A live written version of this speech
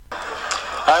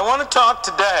I want to talk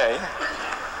today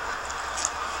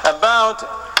about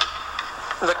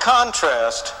the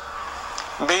contrast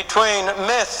between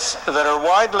myths that are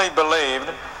widely believed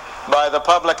by the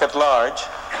public at large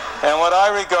and what I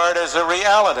regard as a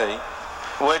reality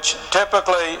which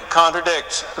typically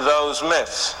contradicts those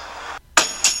myths.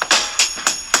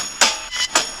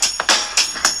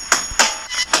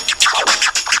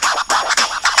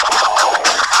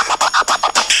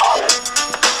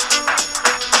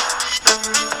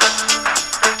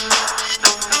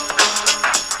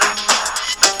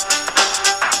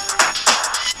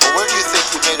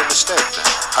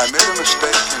 I made a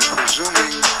mistake in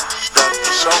presuming that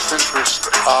the self-interest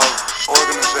of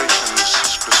organizations,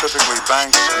 specifically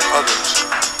banks and others,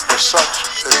 was such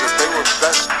as that they were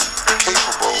best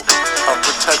capable of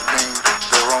protecting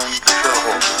their own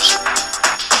shareholders.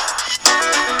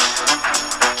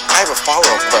 I have a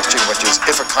follow-up question, which is,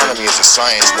 if economy is a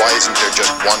science, why isn't there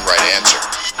just one right answer?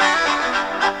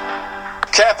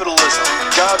 Capitalism,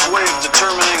 God's way of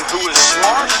determining who is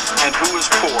smart and who is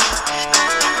poor.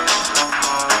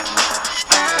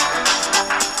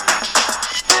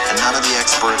 None of the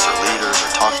experts or leaders or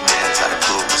talking heads had a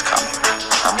clue it was coming.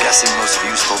 I'm guessing most of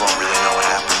you still don't really know what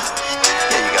happened.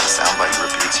 Yeah, you got a soundbite you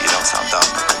repeat so you don't sound dumb,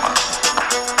 but come on.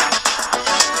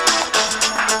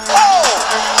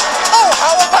 Oh,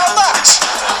 how about that?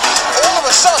 All of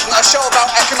a sudden, a show about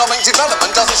economic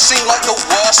development doesn't seem like the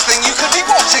worst thing you could be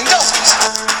watching, does it?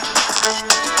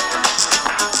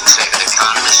 To say that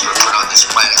economists were put on this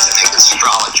planet to make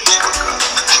astrologers look good.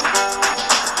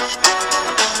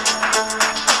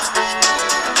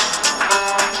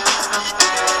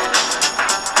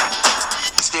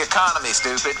 Economy,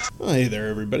 stupid. Well, hey there,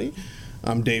 everybody.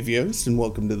 I'm Dave Yost, and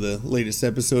welcome to the latest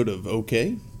episode of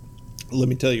OK. Let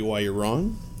me tell you why you're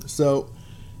wrong. So,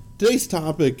 today's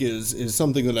topic is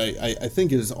something that I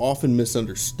think is often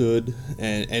misunderstood,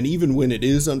 and even when it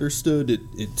is understood,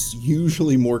 it's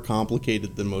usually more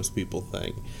complicated than most people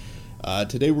think.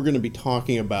 Today we're going to be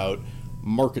talking about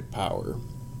market power.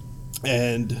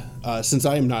 And since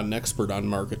I am not an expert on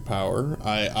market power,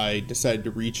 I decided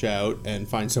to reach out and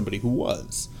find somebody who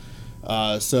was.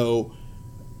 So,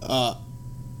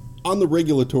 on the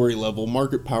regulatory level,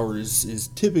 market power is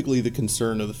typically the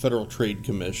concern of the Federal Trade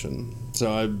Commission.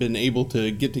 So I've been able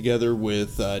to get together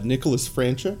with Nicholas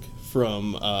Franchuk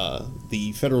from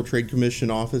the Federal Trade Commission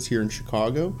office here in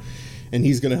Chicago, and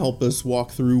he's going to help us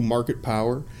walk through market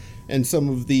power and some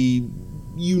of the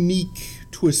unique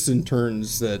twists and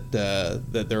turns that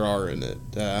there are in it.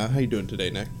 How you doing today,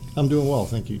 Nick? I'm doing well,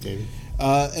 thank you, David.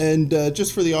 And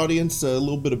just for the audience, a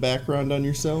little bit of background on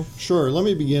yourself. Sure. Let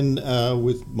me begin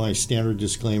with my standard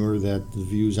disclaimer that the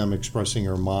views I'm expressing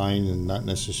are mine and not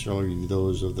necessarily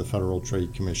those of the Federal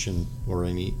Trade Commission or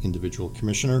any individual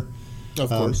commissioner. Of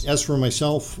course. As for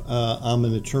myself, I'm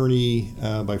an attorney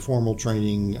by formal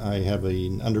training. I have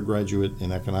an undergraduate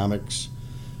in economics.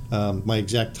 My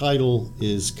exact title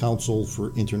is Counsel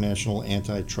for International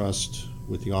Antitrust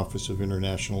with the Office of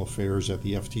International Affairs at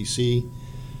the FTC,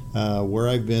 where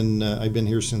I've been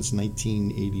here since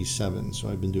 1987, so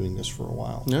I've been doing this for a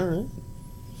while. All right.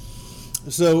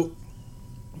 So,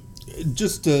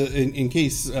 just in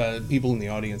case people in the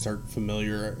audience aren't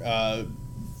familiar,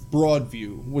 broad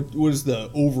view, what is the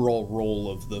overall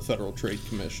role of the Federal Trade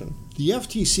Commission? The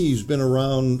FTC has been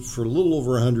around for a little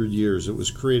over 100 years. It was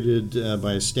created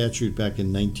by a statute back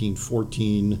in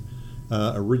 1914.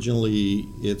 Originally,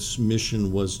 its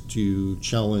mission was to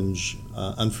challenge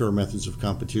unfair methods of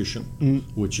competition,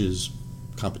 which is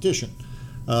competition.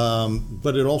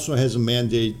 But it also has a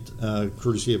mandate,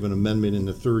 courtesy of an amendment in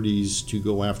the 30s, to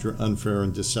go after unfair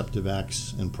and deceptive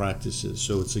acts and practices.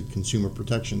 So it's a consumer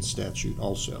protection statute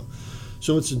also.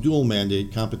 So it's a dual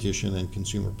mandate, competition and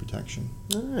consumer protection.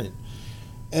 All right.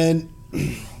 And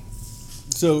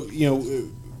so,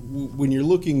 when you're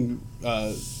looking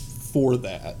for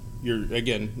that, you're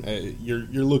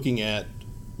looking at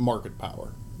market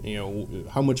power.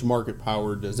 How much market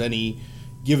power does any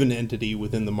given entity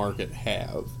within the market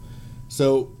have?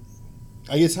 So,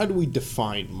 I guess, how do we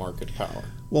define market power?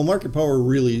 Well, market power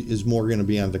really is more going to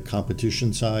be on the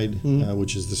competition side,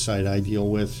 which is the side I deal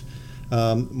with.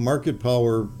 Market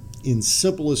power, in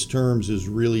simplest terms, is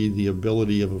really the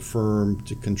ability of a firm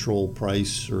to control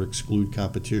price or exclude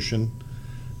competition.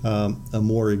 A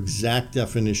more exact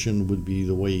definition would be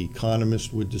the way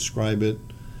economists would describe it,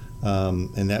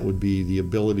 and that would be the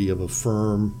ability of a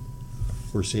firm,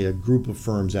 or say a group of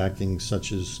firms acting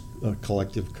such as a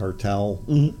collective cartel,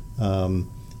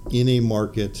 in a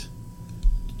market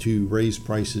to raise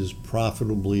prices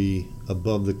profitably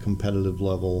above the competitive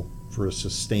level for a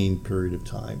sustained period of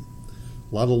time.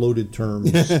 A lot of loaded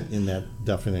terms in that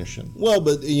definition. Well,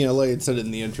 but like I said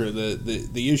in the intro,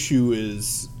 the issue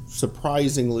is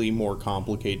surprisingly more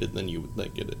complicated than you would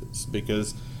think it is,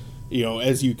 because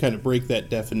as you kind of break that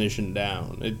definition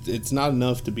down, it's not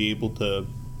enough to be able to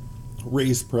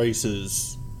raise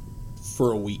prices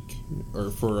for a week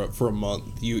or for a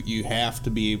month. You have to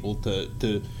be able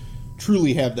to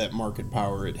truly have that market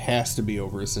power. It has to be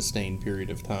over a sustained period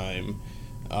of time,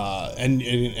 and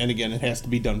again, it has to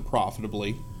be done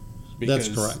profitably. Because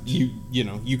that's correct.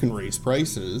 You can raise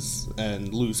prices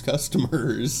and lose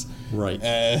customers, right?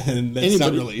 And that's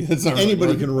not really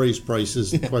anybody can raise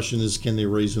prices. The question is, can they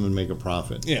raise them and make a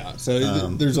profit? Yeah. So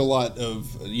there's a lot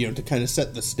of to kind of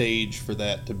set the stage for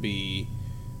that to be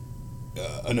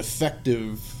an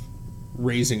effective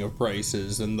raising of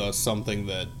prices, and thus something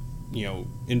that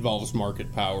involves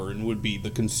market power and would be the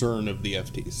concern of the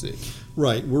FTC.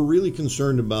 Right. We're really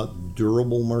concerned about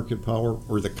durable market power,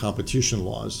 or the competition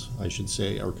laws, I should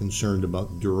say, are concerned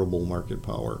about durable market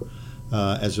power,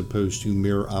 as opposed to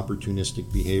mere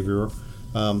opportunistic behavior.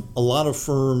 A lot of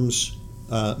firms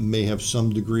may have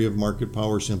some degree of market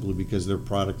power simply because their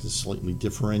product is slightly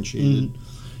differentiated.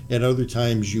 At other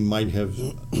times, you might have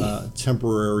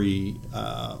temporary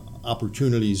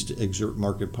opportunities to exert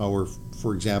market power.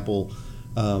 For example,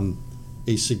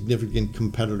 a significant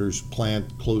competitor's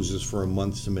plant closes for a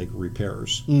month to make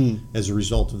repairs. As a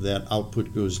result of that,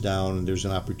 output goes down, and there's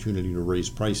an opportunity to raise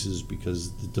prices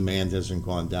because the demand hasn't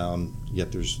gone down,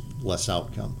 yet there's less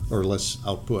outcome or less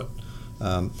output.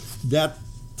 That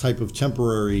type of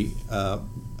temporary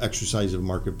exercise of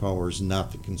market power is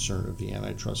not the concern of the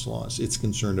antitrust laws. It's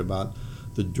concerned about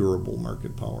the durable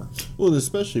market power. Well,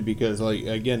 especially because, like,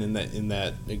 again, in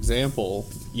that example,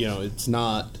 it's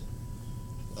not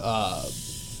well,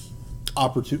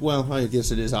 I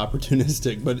guess it is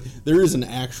opportunistic, but there is an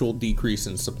actual decrease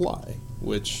in supply,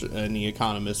 which any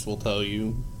economist will tell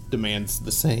you demand's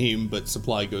the same, but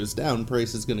supply goes down,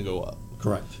 price is going to go up.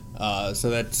 Correct. So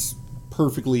that's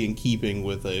perfectly in keeping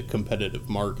with a competitive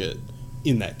market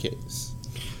in that case.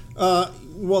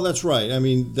 Well, that's right. I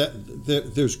mean,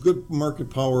 there's good market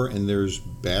power and there's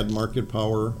bad market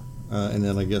power, and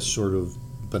then I guess sort of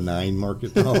benign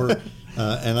market power.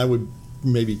 And I would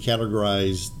maybe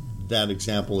categorize that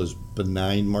example as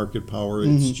benign market power.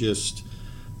 It's just,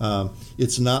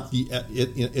 it's not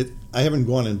I haven't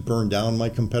gone and burned down my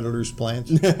competitor's plant,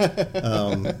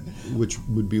 which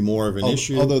would be more of an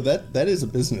issue. Although that is a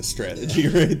business strategy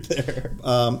right there.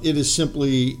 It is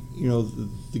simply,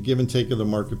 the give and take of the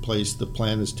marketplace. The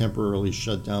plant is temporarily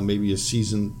shut down, maybe a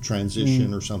season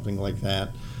transition or something like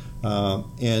that.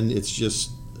 And it's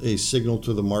just a signal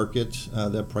to the market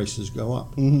that prices go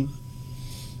up.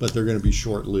 But they're going to be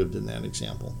short-lived in that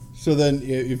example. So then,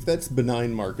 if that's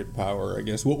benign market power, I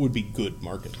guess, what would be good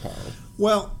market power?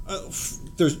 Well,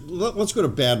 let's go to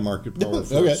bad market power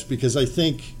first, because I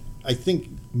think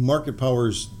market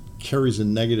power carries a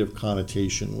negative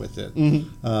connotation with it.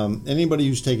 Anybody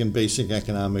who's taken basic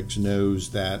economics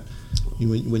knows that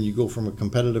when you go from a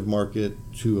competitive market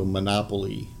to a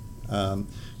monopoly,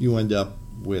 you end up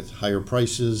with higher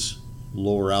prices,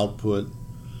 lower output,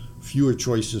 fewer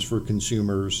choices for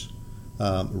consumers,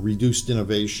 reduced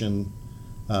innovation,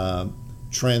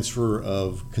 transfer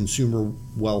of consumer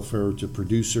welfare to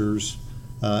producers,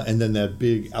 and then that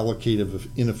big allocative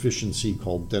inefficiency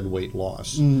called deadweight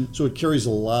loss. So it carries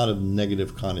a lot of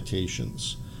negative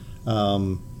connotations.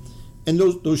 And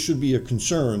those should be a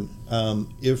concern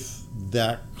if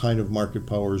that kind of market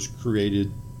power is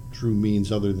created through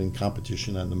means other than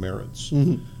competition on the merits.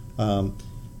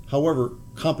 However,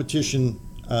 competition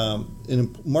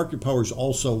and market power is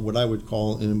also what I would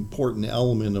call an important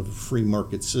element of a free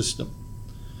market system.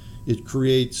 It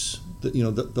creates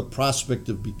the prospect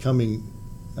of becoming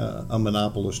a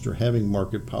monopolist or having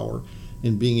market power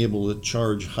and being able to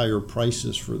charge higher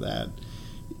prices for that.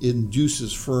 It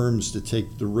induces firms to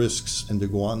take the risks and to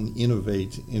go out and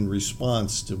innovate in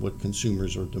response to what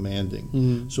consumers are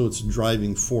demanding. So it's a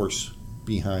driving force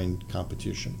behind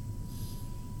competition.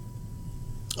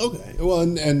 Okay. Well,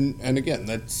 and again,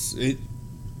 that's it.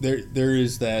 There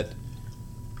is that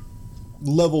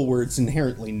level where it's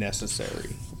inherently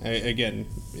necessary. Again,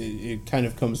 it kind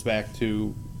of comes back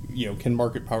to, can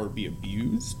market power be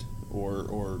abused,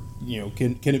 or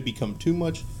can it become too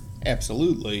much?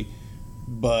 Absolutely,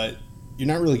 but you're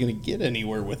not really going to get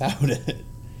anywhere without it.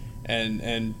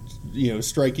 And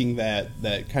striking that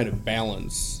kind of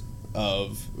balance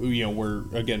of where,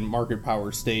 again, market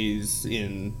power stays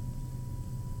in,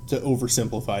 to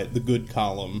oversimplify it, the good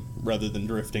column rather than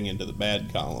drifting into the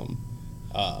bad column.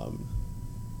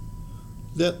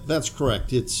 That's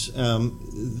correct. It's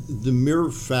the mere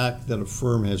fact that a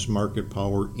firm has market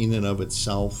power in and of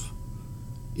itself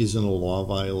isn't a law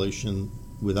violation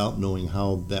without knowing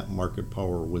how that market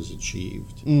power was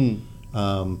achieved.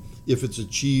 If it's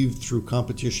achieved through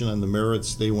competition on the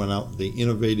merits, they went out, they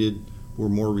innovated, were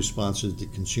more responsive to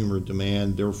consumer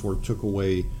demand, therefore took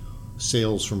away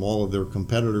sales from all of their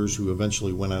competitors who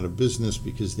eventually went out of business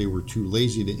because they were too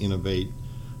lazy to innovate.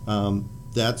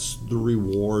 That's the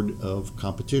reward of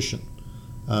competition.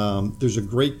 There's a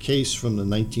great case from the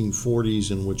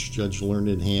 1940s in which Judge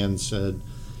Learned Hand said,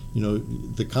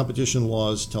 the competition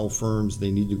laws tell firms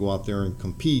they need to go out there and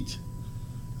compete.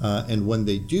 And when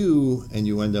they do, and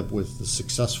you end up with the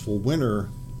successful winner,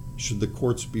 should the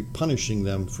courts be punishing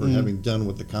them for having done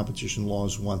what the competition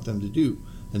laws want them to do?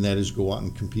 And that is go out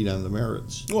and compete on the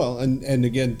merits. Well, and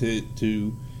again,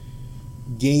 to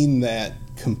gain that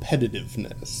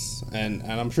competitiveness, and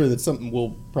I'm sure that's something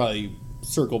we'll probably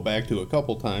circle back to a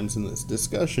couple times in this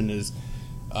discussion, is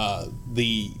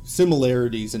the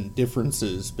similarities and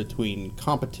differences between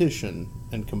competition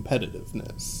and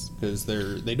competitiveness, because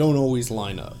they don't always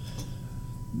line up.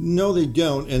 No, they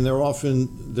don't, and they're also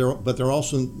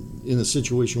in a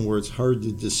situation where it's hard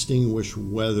to distinguish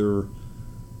whether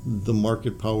the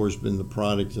market power has been the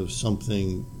product of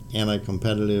something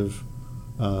anti-competitive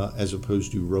as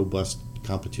opposed to robust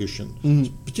competition,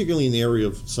 particularly in the area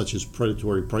of such as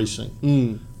predatory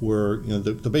pricing, where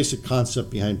the basic concept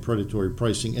behind predatory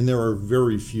pricing, and there are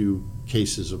very few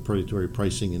cases of predatory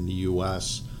pricing in the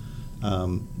U.S.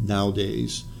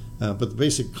 Nowadays, but the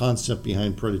basic concept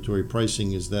behind predatory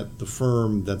pricing is that the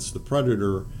firm that's the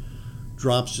predator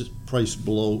drops its price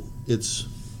below its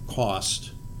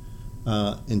cost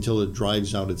until it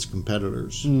drives out its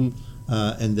competitors, and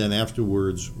then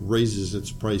afterwards raises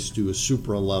its price to a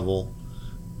supra level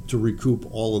to recoup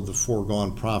all of the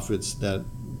foregone profits that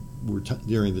were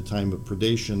during the time of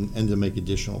predation and to make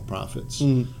additional profits.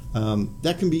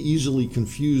 That can be easily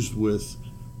confused with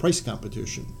price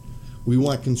competition. We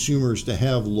want consumers to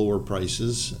have lower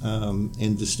prices,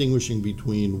 and distinguishing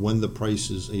between when the price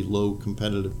is a low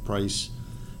competitive price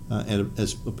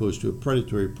as opposed to a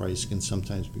predatory price can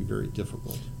sometimes be very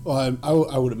difficult. Well,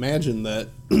 I would imagine that,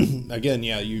 again,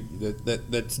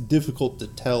 that's difficult to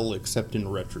tell except in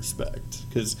retrospect,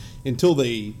 because until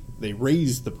they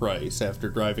raise the price after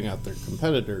driving out their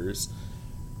competitors,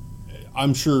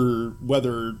 I'm sure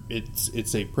whether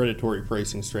it's a predatory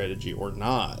pricing strategy or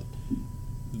not,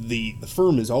 the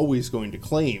firm is always going to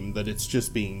claim that it's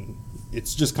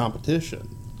just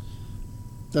competition.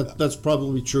 That's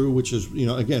probably true, which is,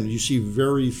 again, you see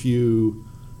very few,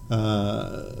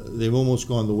 they've almost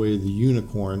gone the way of the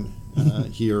unicorn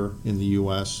here in the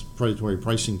U.S., predatory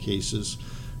pricing cases.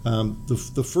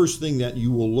 The first thing that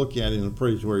you will look at in a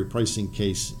predatory pricing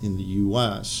case in the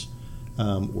U.S.,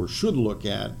 or should look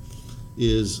at,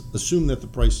 is assume that the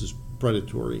price is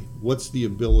predatory. What's the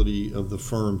ability of the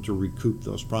firm to recoup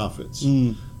those profits?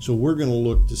 So we're going to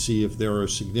look to see if there are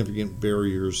significant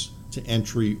barriers to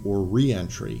entry or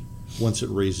re-entry once it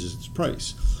raises its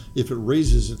price. If it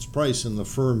raises its price and the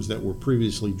firms that were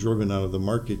previously driven out of the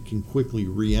market can quickly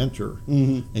re-enter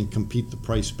and compete the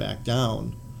price back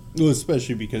down. Well,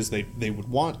 especially because they would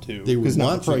want to. They would because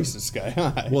want the price is sky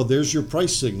high. Well, there's your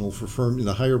price signal for firm.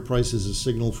 The higher price is a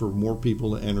signal for more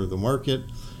people to enter the market.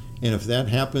 And if that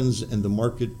happens and the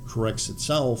market corrects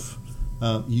itself,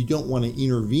 you don't want to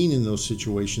intervene in those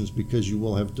situations because you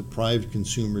will have deprived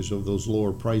consumers of those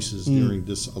lower prices during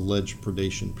this alleged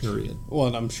predation period. Well,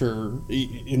 and I'm sure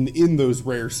in those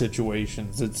rare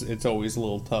situations, it's always a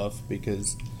little tough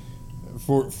because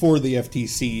for the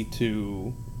FTC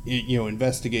to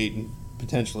investigate and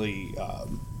potentially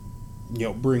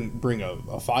bring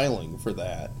a filing for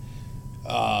that.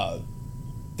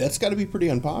 That's got to be pretty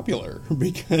unpopular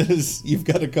because you've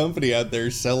got a company out there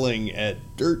selling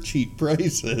at dirt cheap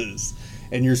prices,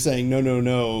 and you're saying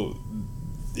no,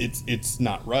 it's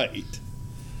not right.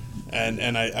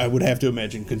 And I would have to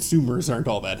imagine consumers aren't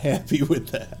all that happy with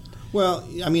that. Well,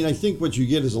 I mean, I think what you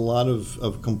get is a lot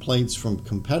of complaints from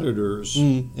competitors,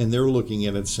 and they're looking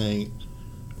at it saying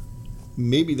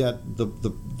maybe that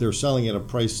they're selling at a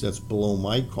price that's below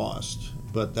my cost.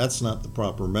 But that's not the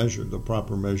proper measure. The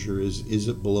proper measure is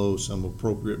it below some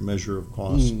appropriate measure of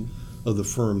cost of the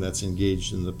firm that's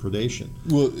engaged in the predation?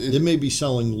 Well, it may be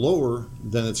selling lower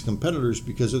than its competitors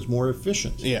because it's more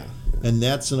efficient. Yeah. And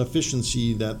that's an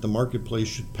efficiency that the marketplace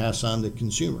should pass on to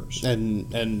consumers.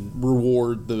 And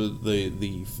reward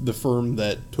the firm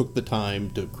that took the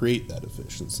time to create that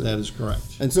efficiency. That is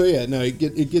correct. And so,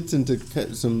 it gets into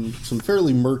some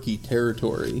fairly murky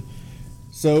territory.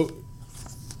 So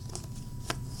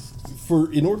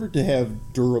in order to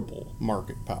have durable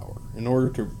market power, in order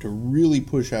to really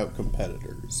push out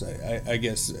competitors, I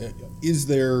guess,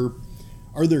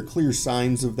 are there clear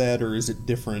signs of that, or is it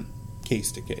different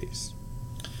case to case?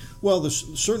 Well,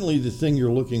 certainly the thing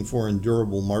you're looking for in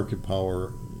durable market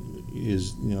power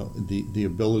is, the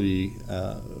ability,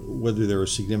 whether there are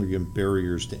significant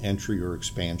barriers to entry or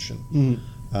expansion.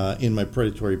 Mm-hmm. In my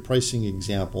predatory pricing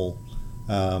example,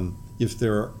 if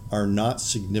there are not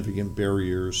significant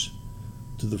barriers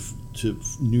to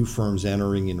new firms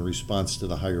entering in response to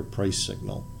the higher price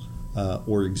signal,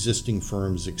 or existing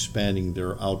firms expanding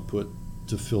their output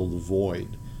to fill the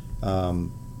void,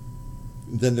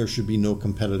 then there should be no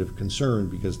competitive concern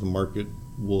because the market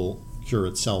will cure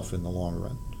itself in the long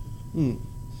run.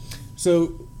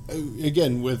 So,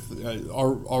 again, with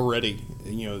already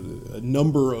a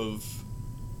number of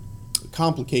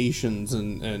complications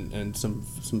and some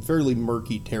fairly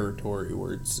murky territory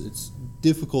where it's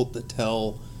difficult to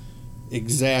tell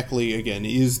exactly, again,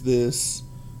 is this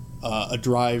a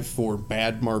drive for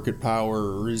bad market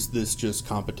power, or is this just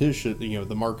competition,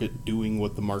 the market doing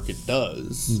what the market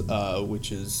does,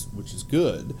 which is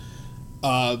good.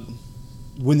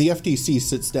 When the FTC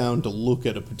sits down to look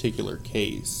at a particular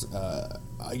case,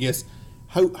 I guess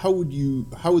how would the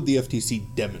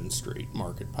FTC demonstrate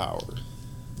market power?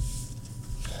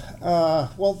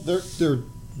 Well, there are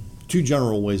two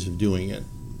general ways of doing it.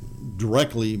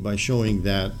 Directly, by showing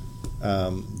that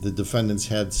the defendants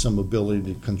had some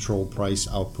ability to control price,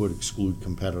 output, exclude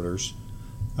competitors.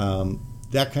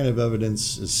 That kind of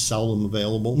evidence is seldom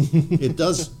available.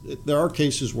 There are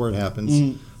cases where it happens.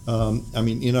 In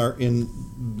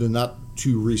the not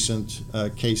too recent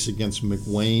case against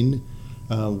McWane,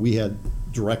 we had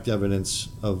direct evidence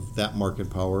of that market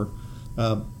power,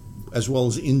 as well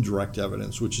as indirect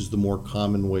evidence, which is the more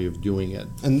common way of doing it.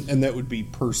 And that would be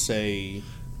per se,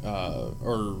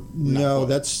 or no?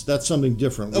 That's something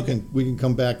different. Okay. We can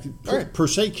come back. Per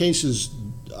se cases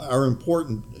are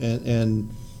important, and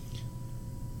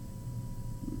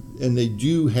they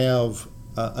do have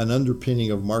an underpinning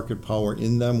of market power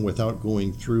in them without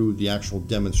going through the actual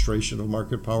demonstration of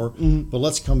market power. Mm-hmm. But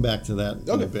let's come back to that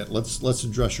in a bit. Let's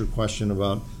address your question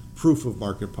about proof of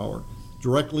market power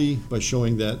directly by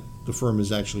showing that the firm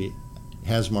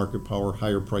has market power,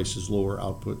 higher prices, lower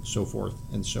output, so forth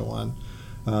and so on.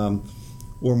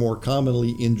 Or more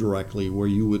commonly, indirectly, where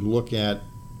you would look at,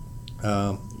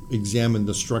 examine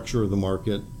the structure of the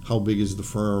market, how big is the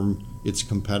firm, its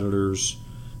competitors,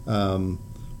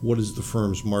 what is the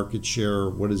firm's market share,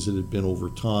 what has it been over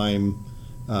time,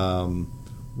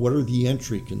 what are the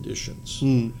entry conditions.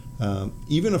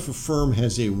 Even if a firm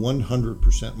has a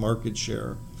 100% market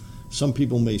share, some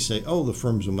people may say, oh, the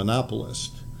firm's a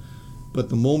monopolist. But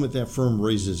the moment that firm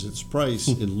raises its price,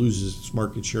 it loses its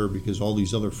market share because all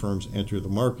these other firms enter the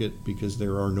market because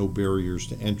there are no barriers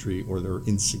to entry, or there are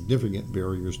insignificant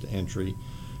barriers to entry.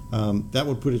 That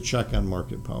would put a check on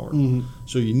market power. Mm-hmm.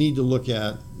 So you need to look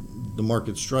at the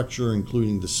market structure,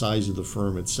 including the size of the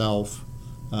firm itself,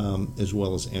 as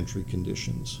well as entry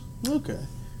conditions. Okay.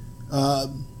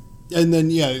 And then,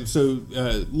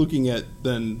 looking at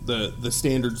then the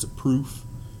standards of proof,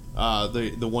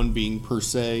 the one being per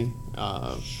se.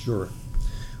 Sure.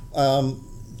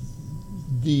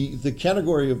 The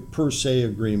category of per se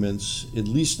agreements, at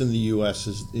least in the U.S.,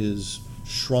 is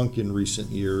shrunk in recent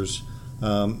years,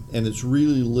 and it's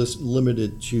really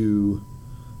limited to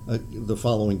the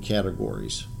following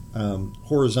categories: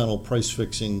 horizontal price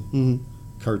fixing,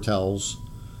 cartels,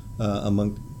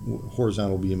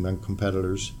 horizontal being among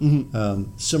competitors.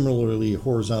 Similarly,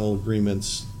 horizontal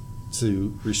agreements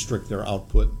to restrict their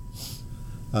output.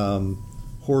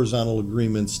 Horizontal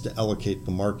agreements to allocate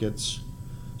the markets.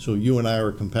 So you and I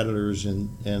are competitors,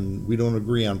 and we don't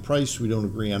agree on price, we don't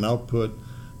agree on output,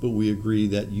 but we agree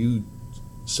that you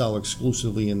sell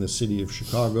exclusively in the city of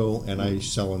Chicago and I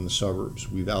sell in the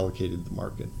suburbs. We've allocated the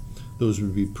market. Those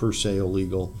would be per se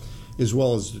illegal, as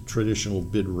well as the traditional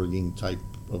bid rigging type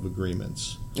of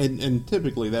agreements. And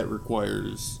typically that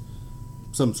requires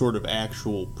some sort of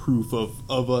actual proof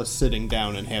of us sitting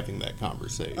down and having that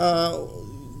conversation.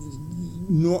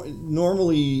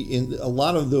 Normally, in a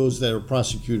lot of those that are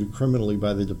prosecuted criminally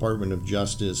by the Department of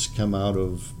Justice come out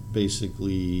of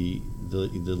basically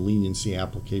the leniency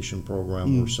application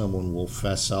program, where someone will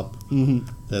fess up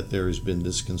that there has been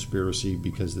this conspiracy,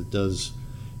 because it does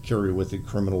carry with it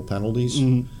criminal penalties.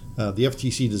 The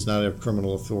FTC does not have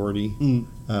criminal authority,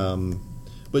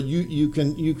 but you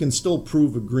can still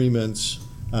prove agreements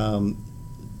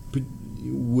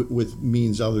with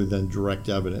means other than direct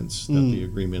evidence that the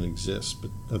agreement exists. But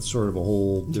that's sort of a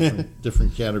whole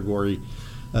different category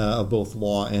of both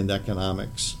law and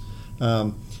economics.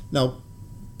 Now,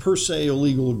 per se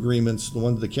illegal agreements,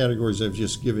 the categories I've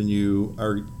just given you,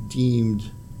 are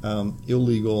deemed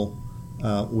illegal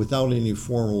without any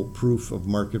formal proof of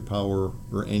market power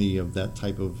or any of that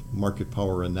type of market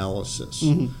power analysis.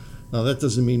 Now, that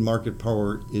doesn't mean market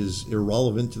power is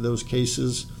irrelevant to those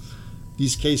cases.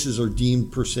 These cases are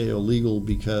deemed per se illegal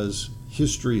because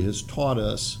history has taught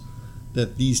us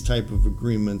that these type of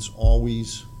agreements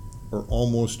always or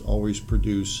almost always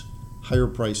produce higher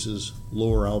prices,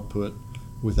 lower output,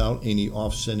 without any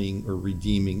offsetting or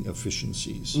redeeming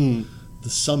efficiencies. The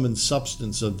sum and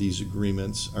substance of these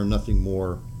agreements are nothing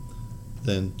more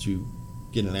than to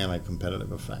get an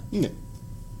anti-competitive effect. Yeah.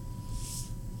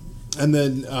 And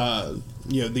then,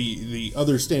 the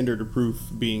other standard of proof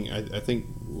being, I think,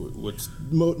 what's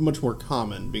much more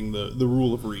common, being the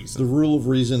rule of reason. The rule of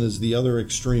reason is the other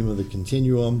extreme of the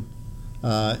continuum.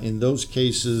 In those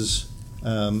cases,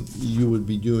 you would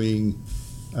be doing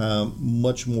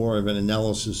much more of an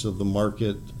analysis of the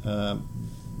market,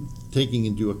 taking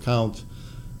into account,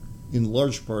 in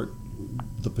large part,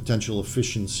 the potential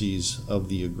efficiencies of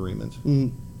the agreement.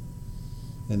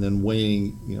 And then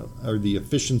weighing, are the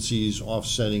efficiencies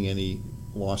offsetting any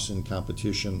loss in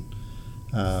competition,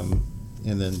 and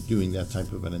then doing that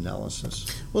type of an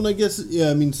analysis. Well, and I guess,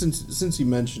 since you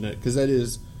mentioned it, because that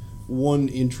is one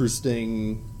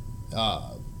interesting,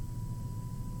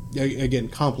 again,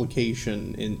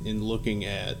 complication in looking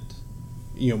at,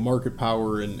 market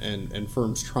power and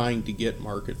firms trying to get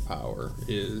market power,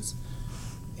 is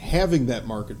having that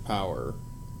market power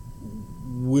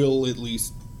will, at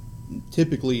least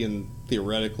typically and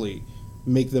theoretically,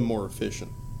 make them more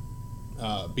efficient,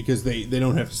 because they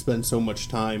don't have to spend so much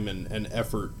time and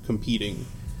effort competing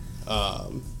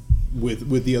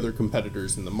with the other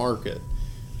competitors in the market,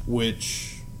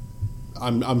 which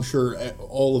I'm sure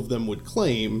all of them would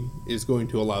claim is going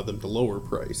to allow them to lower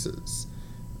prices.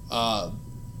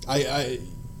 I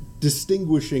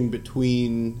distinguishing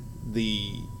between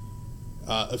the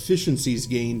efficiencies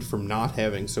gained from not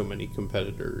having so many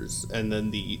competitors, and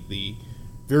then the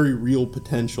very real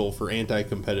potential for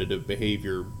anti-competitive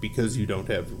behavior because you don't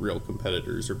have real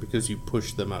competitors or because you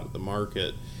push them out of the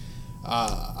market,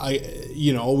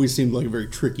 always seemed like a very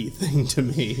tricky thing to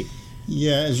me.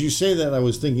 Yeah, as you say that, I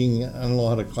was thinking, I don't know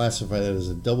how to classify that as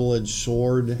a double-edged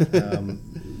sword.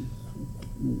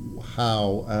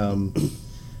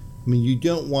 You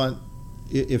don't want,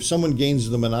 if someone gains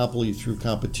the monopoly through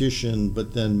competition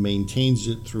but then maintains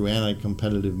it through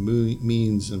anti-competitive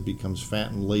means and becomes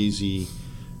fat and lazy,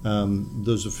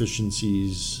 those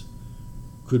efficiencies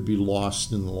could be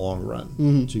lost in the long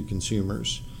run to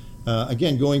consumers.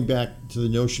 Again, going back to the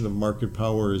notion of market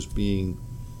power as being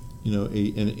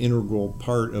an integral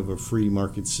part of a free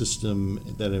market system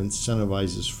that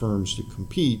incentivizes firms to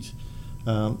compete,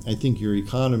 I think your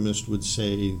economist would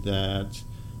say that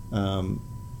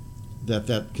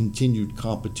that continued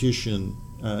competition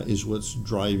is what's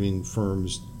driving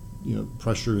firms,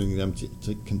 pressuring them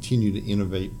to continue to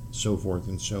innovate, so forth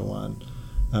and so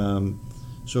on.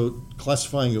 So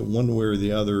classifying it one way or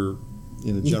the other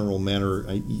in a general manner,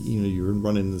 you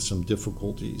run into some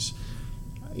difficulties.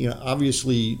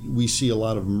 Obviously, we see a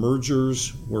lot of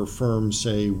mergers where firms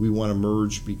say we want to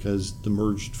merge because the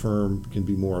merged firm can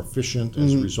be more efficient.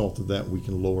 As a result of that, we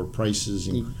can lower prices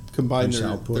and you combine their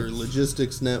output.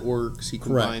 Logistics networks. You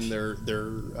combine their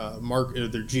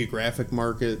geographic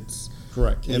markets.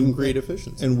 Correct, and great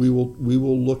efficiency. And we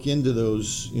will look into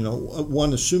those.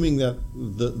 One, assuming that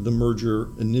the merger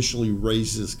initially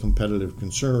raises competitive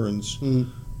concerns,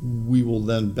 we will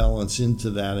then balance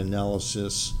into that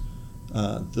analysis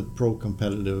the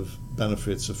pro-competitive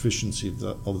benefits, efficiency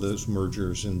of those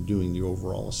mergers, and doing the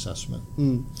overall assessment.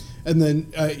 And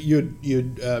then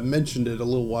you'd mentioned it a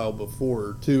little while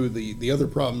before too. The other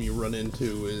problem you run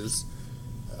into is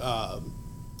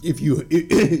if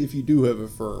you do have a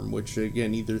firm, which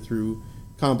again either through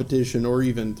competition or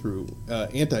even through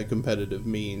anti-competitive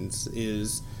means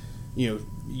is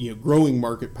growing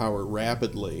market power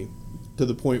rapidly to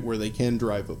the point where they can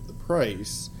drive up the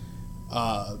price.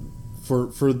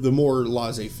 For the more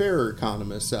laissez-faire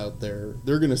economists out there,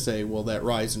 they're going to say, well, that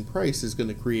rise in price is going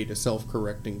to create a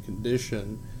self-correcting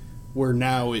condition where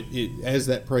now it as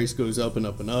that price goes up and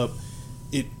up and up,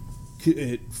 it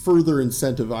further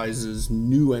incentivizes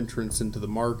new entrants into the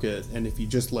market, and if you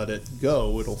just let it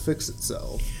go, it'll fix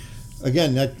itself.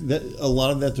 Again, that a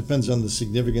lot of that depends on the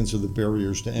significance of the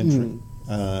barriers to entry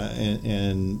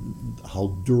and how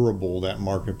durable that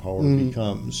market power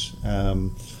becomes.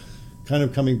 Kind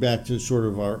of coming back to sort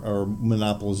of our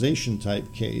monopolization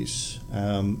type case,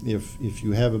 if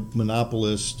you have a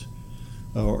monopolist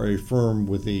or a firm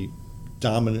with a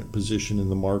dominant position in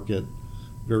the market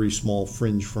very small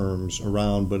fringe firms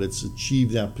around, but it's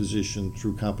achieved that position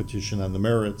through competition on the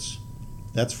merits,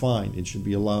 that's fine. It should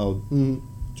be allowed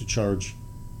to charge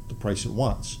the price it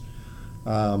wants.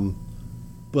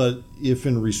 But if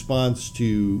in response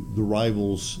to the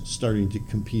rivals starting to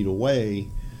compete away,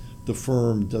 the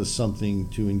firm does something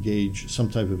to engage some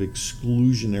type of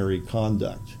exclusionary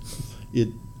conduct, it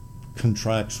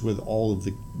contracts with all of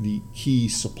the key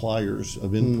suppliers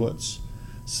of inputs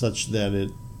such that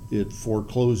it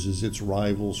forecloses its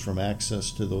rivals from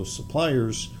access to those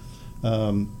suppliers.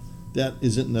 That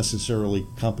isn't necessarily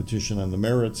competition on the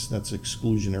merits. That's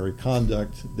exclusionary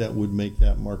conduct that would make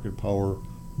that market power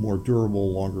more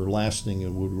durable, longer lasting,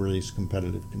 and would raise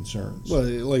competitive concerns. Well,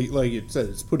 like it said,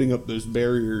 it's putting up those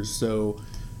barriers. So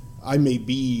I may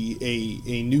be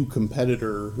a new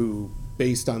competitor who,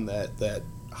 based on that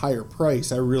higher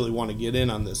price, I really want to get in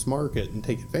on this market and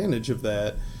take advantage of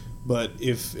that. But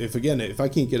if I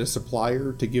can't get a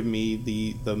supplier to give me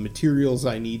the materials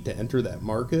I need to enter that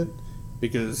market,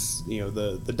 because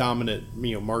the dominant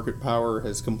market power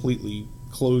has completely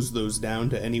closed those down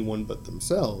to anyone but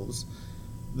themselves,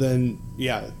 then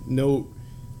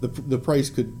the price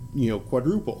could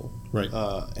quadruple, right?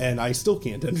 And I still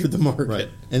can't enter the market, right?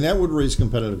 And that would raise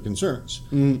competitive concerns.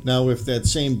 Now, if that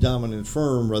same dominant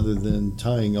firm, rather than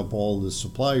tying up all the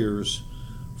suppliers,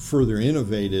 further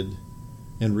innovated,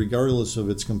 and regardless of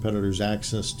its competitors'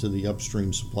 access to the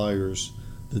upstream suppliers,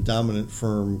 the dominant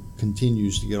firm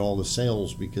continues to get all the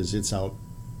sales because it's out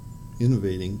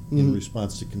innovating in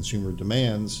response to consumer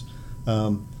demands,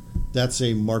 that's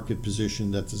a market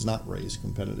position that does not raise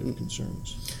competitive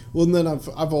concerns. Well, and then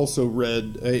I've also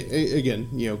read, again,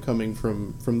 coming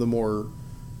from the more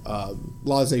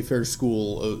laissez-faire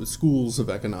schools of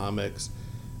economics,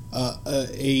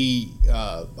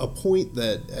 a point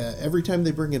that every time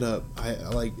they bring it up,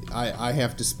 I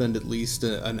have to spend at least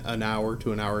an hour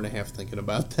to an hour and a half thinking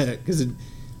about that, because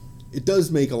it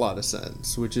does make a lot of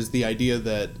sense, which is the idea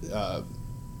that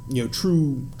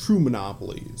true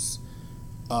monopolies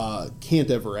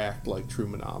can't ever act like true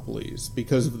monopolies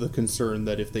because of the concern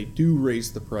that if they do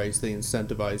raise the price, they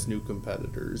incentivize new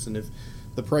competitors, and if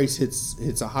the price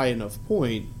hits a high enough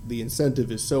point, the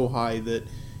incentive is so high that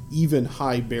even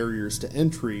high barriers to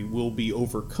entry will be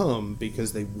overcome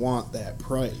because they want that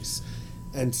price.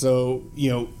 And so,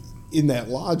 in that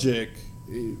logic,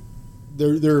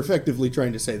 they're effectively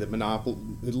trying to say that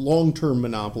long-term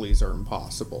monopolies are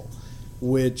impossible,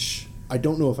 which I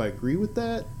don't know if I agree with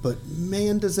that, but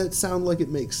man, does that sound like it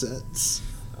makes sense.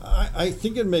 I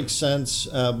think it makes sense,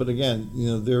 but again,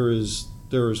 there is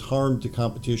harm to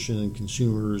competition and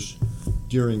consumers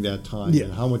during that time. Yeah.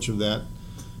 And how much of that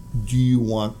do you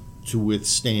want to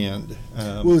withstand?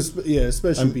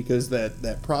 Especially because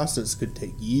that process could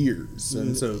take years,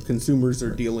 and so consumers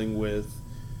are dealing with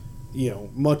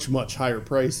much higher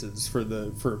prices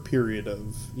for a period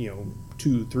of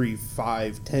 2, 3,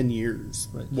 5, 10 years,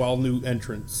 right, while new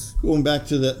entrants. Going back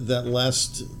to that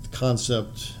last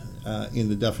concept in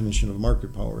the definition of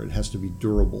market power, it has to be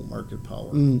durable market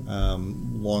power,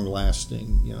 long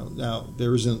lasting. Now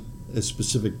there isn't a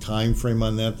specific time frame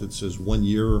on that says 1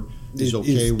 year is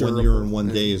okay, 1 year and 1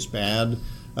 day is bad.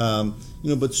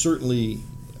 But certainly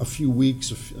a few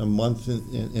weeks, a month,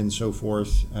 and so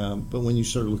forth. But when you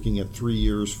start looking at 3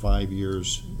 years, 5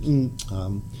 years,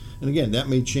 and again, that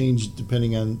may change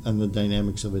depending on the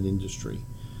dynamics of an industry.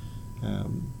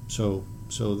 So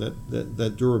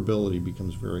that durability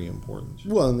becomes very important.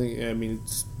 Well,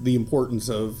 it's the importance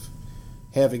of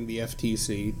having the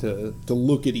FTC to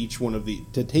look at each one of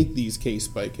to take these case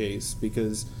by case,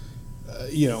 because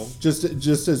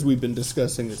just as we've been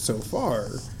discussing it so far,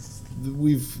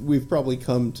 we've probably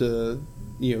come to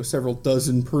several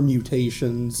dozen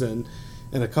permutations and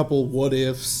a couple what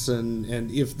ifs and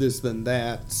if this then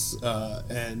that's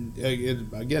and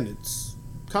again, it's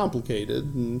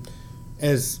complicated, and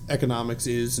as economics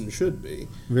is and should be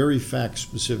very fact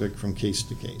specific from case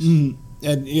to case.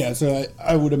 And so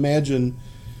I would imagine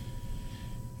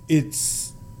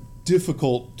it's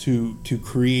difficult to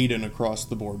create an across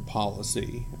the board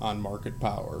policy on market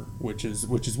power, which is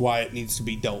why it needs to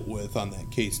be dealt with on that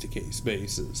case to case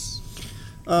basis.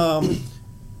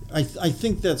 I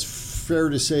think that's fair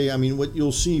to say. I mean, what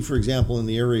you'll see, for example, in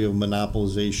the area of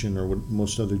monopolization, or what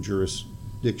most other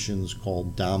jurisdictions call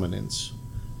dominance,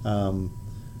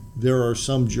 there are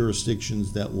some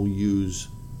jurisdictions that will use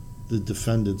the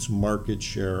defendant's market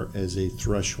share as a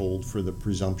threshold for the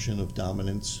presumption of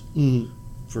dominance.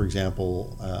 For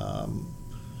example,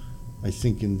 I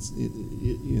think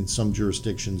in some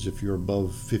jurisdictions, if you're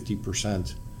above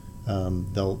 50%,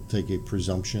 they'll take a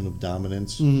presumption of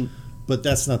dominance. But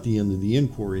that's not the end of the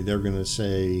inquiry. They're going to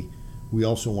say, we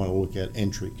also want to look at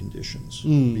entry conditions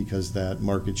because that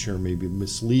market share may be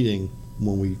misleading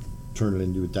when we turn it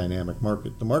into a dynamic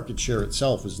market. The market share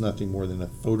itself is nothing more than a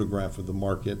photograph of the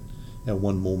market at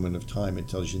one moment of time. It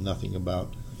tells you nothing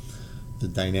about the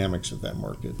dynamics of that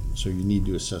market, so you need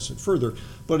to assess it further.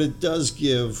 But it does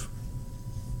give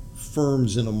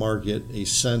firms in a market a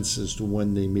sense as to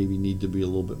when they maybe need to be a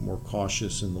little bit more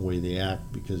cautious in the way they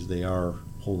act because they are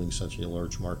holding such a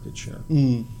large market share.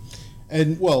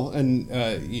 And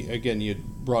again, you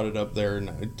brought it up there,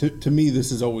 and to me,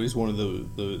 this is always one of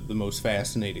the most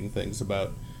fascinating things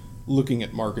about looking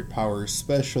at market power,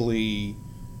 especially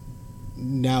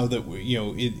now that we,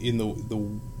 in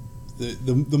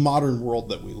the modern world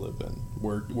that we live in,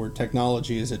 where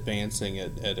technology is advancing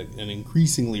at an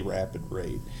increasingly rapid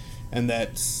rate, and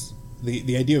that's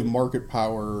the idea of market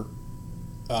power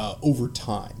over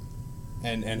time,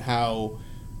 and how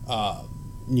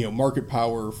market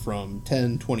power from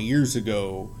 10, 20 years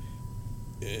ago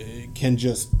can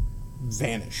just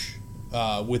vanish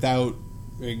without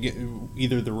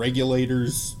either the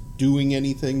regulators doing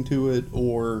anything to it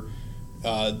or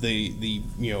the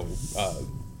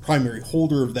primary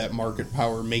holder of that market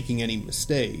power making any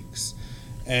mistakes.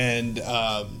 And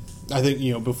I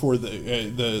think before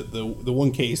the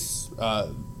one case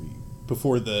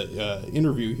before the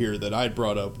interview here that I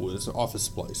brought up was office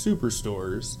supply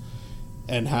superstores,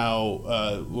 and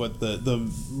how what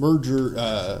the merger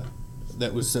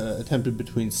that was attempted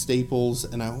between Staples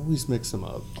and I always mix them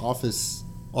up. Office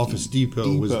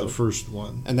Depot was the first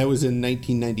one, and that was in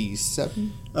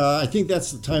 1997. I think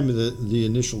that's the time of the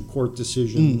initial court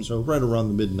decision, so right around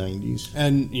the mid 90s.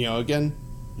 And again,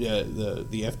 the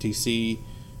FTC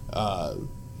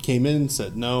came in and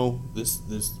said no,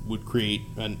 this would create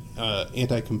an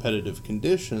anti-competitive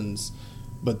conditions.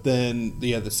 But then,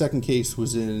 the second case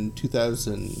was in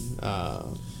 2000.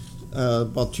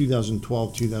 About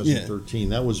 2012,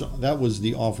 2013. Yeah. That was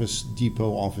the Office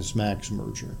Depot Office Max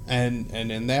merger. And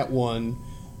in that one,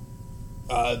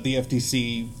 the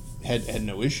FTC had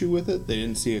no issue with it. They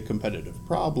didn't see a competitive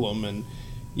problem, and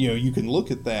you can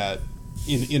look at that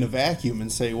in a vacuum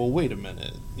and say, well, wait a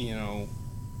minute,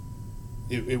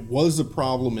 it was a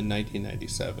problem in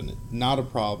 1997, not a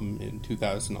problem in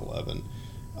 2011.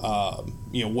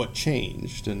 What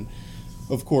changed? And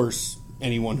of course,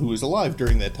 anyone who was alive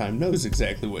during that time knows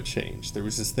exactly what changed. There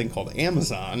was this thing called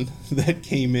Amazon that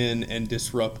came in and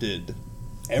disrupted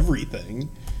everything,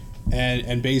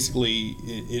 and basically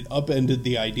it upended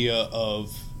the idea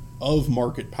of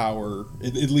market power,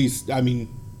 at least, I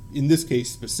mean, in this case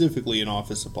specifically in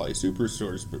office supply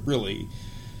superstores, but really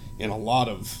in a lot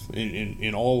of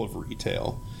in all of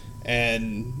retail.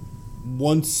 And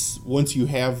once you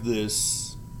have this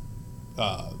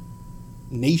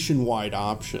nationwide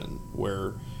option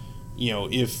where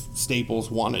if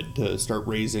Staples wanted to start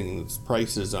raising its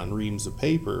prices on reams of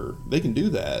paper, they can do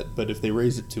that. But if they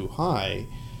raise it too high,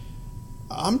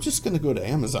 I'm just going to go to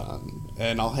Amazon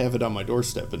and I'll have it on my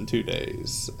doorstep in 2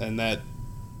 days. And that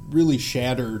really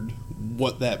shattered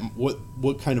what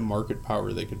kind of market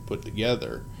power they could put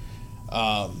together.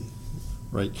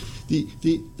 Right.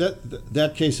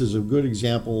 That case is a good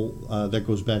example that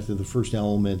goes back to the first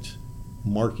element,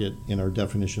 market, in our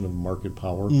definition of market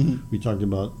power. We talked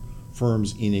about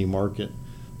firms in a market.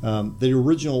 The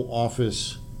original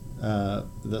office,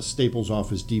 the Staples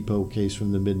Office Depot case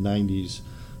from the mid-90s,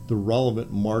 the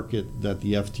relevant market that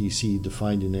the FTC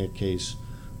defined in that case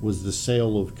was the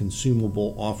sale of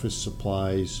consumable office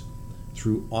supplies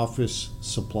through office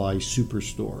supply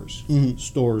superstores,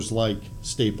 stores like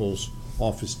Staples,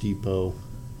 Office Depot,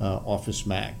 Office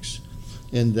Max,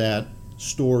 and that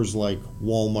stores like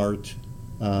Walmart,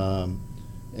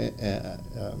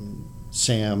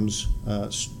 Sam's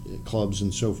clubs,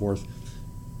 and so forth.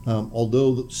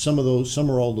 Although some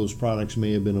or all those products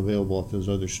may have been available at those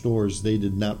other stores, they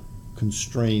did not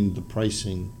constrain the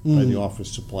pricing by the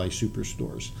office supply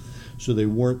superstores, so they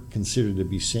weren't considered to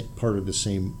be part of the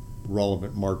same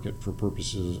relevant market for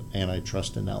purposes of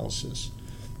antitrust analysis.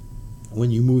 When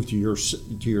you move to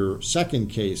your second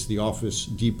case, the Office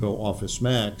Depot Office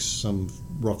Max, some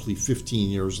roughly 15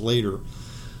 years later,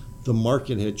 the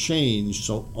market had changed.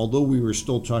 So although we were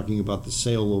still talking about the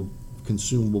sale of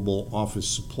consumable office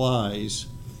supplies,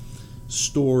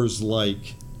 stores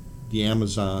like the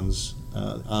Amazons,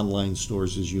 online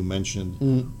stores, as you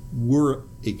mentioned, were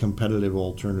a competitive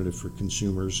alternative for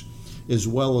consumers, as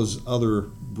well as other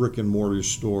brick and mortar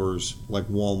stores like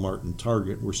Walmart and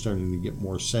Target were starting to get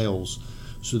more sales.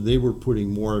 So they were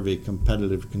putting more of a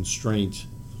competitive constraint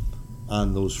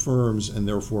on those firms, and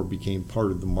therefore became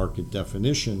part of the market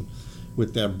definition.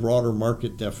 With that broader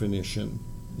market definition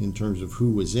in terms of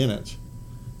who was in it,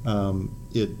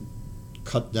 it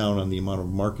cut down on the amount of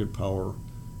market power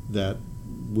that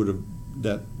would have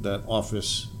that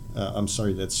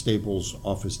Staples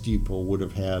Office Depot would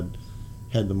have had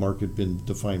the market been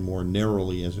defined more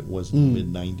narrowly as it was in the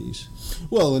mid-90s.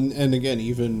 Well, and again,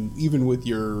 even with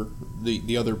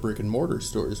the other brick and mortar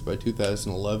stores, by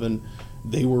 2011,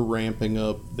 they were ramping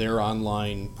up their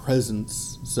online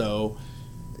presence. So,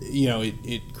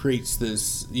 it creates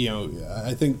this.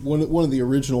 I think one of the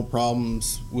original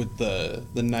problems with the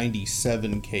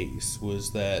 97 case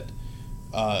was that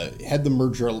had the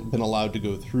merger been allowed to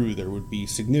go through, there would be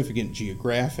significant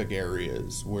geographic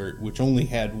areas which only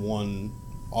had one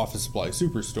Office Supply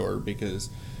Superstore, because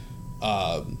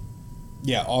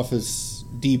Office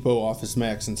Depot, Office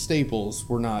Max, and Staples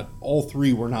all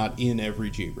three were not in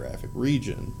every geographic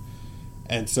region.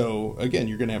 And so again,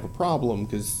 you're going to have a problem,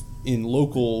 because in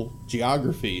local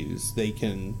geographies they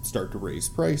can start to raise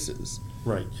prices.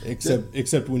 Right.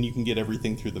 Except when you can get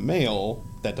everything through the mail,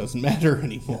 that doesn't matter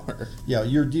anymore. Yeah,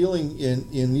 you're dealing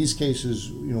in these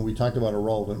cases, we talked about a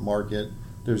relevant market.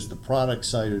 There's the product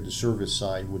side or the service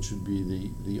side, which would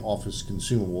be the office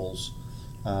consumables.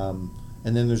 And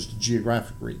then there's the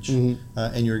geographic reach. Mm-hmm.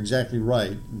 And you're exactly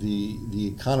right.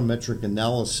 The econometric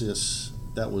analysis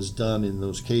that was done in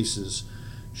those cases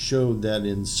showed that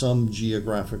in some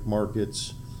geographic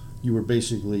markets, you were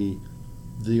basically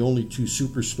the only two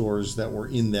superstores that were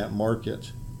in that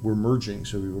market were merging,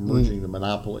 so we were merging the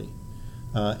monopoly.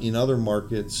 In other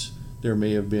markets, there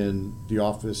may have been the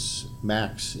Office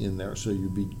Max in there, so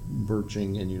you'd be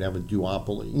merging and you'd have a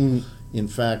duopoly. In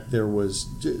fact, there was,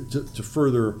 to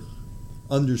further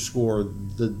underscore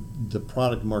the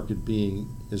product market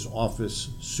being as Office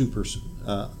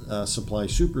Supply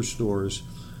Superstores,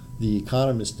 the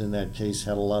economist in that case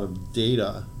had a lot of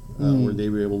data where they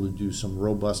were able to do some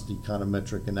robust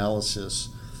econometric analysis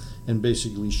and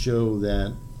basically show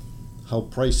that how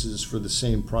prices for the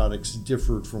same products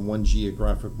differed from one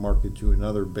geographic market to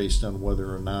another based on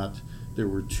whether or not there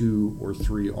were 2 or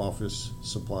 3 Office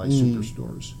Supply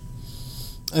Superstores.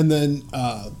 And then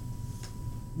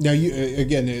now you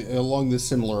again along this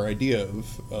similar idea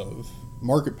of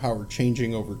market power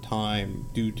changing over time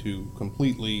due to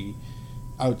completely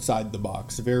outside the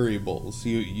box variables.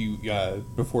 You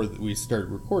before we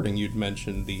started recording, you'd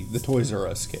mentioned the Toys R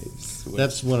Us case.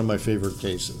 That's one of my favorite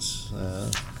cases.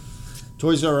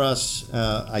 Toys R Us,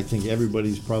 I think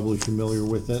everybody's probably familiar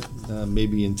with it.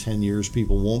 Maybe in 10 years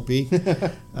people won't be.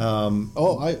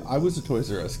 I was a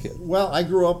Toys R Us kid. Well, I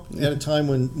grew up at a time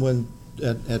when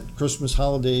at Christmas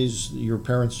holidays, your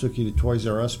parents took you to Toys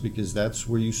R Us because that's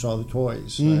where you saw the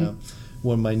toys.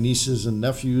 When my nieces and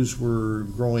nephews were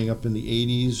growing up in the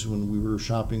 80s, when we were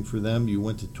shopping for them, you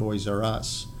went to Toys R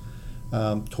Us.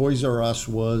 Toys R Us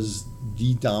was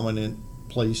the dominant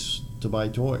place to buy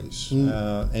toys,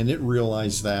 and it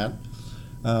realized that.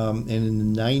 And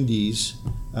in the 90s,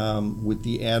 with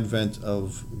the advent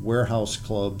of warehouse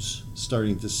clubs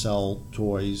starting to sell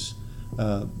toys,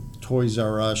 Toys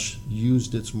R Us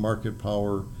used its market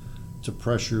power to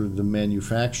pressure the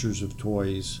manufacturers of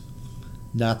toys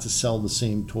not to sell the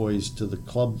same toys to the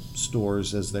club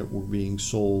stores as that were being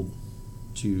sold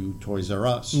to Toys R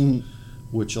Us,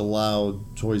 which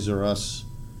allowed Toys R Us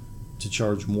to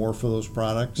charge more for those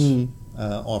products,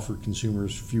 offer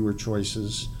consumers fewer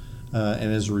choices,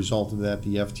 and as a result of that,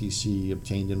 the FTC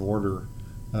obtained an order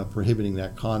prohibiting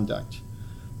that conduct.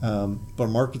 But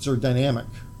markets are dynamic.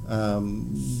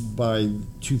 By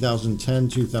 2010,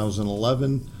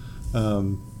 2011,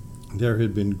 there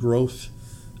had been growth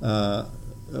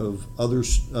of other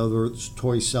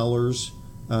toy sellers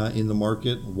in the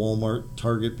market. Walmart,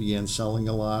 Target began selling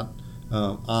a lot.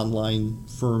 Online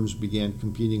firms began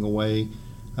competing away.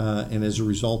 And as a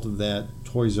result of that,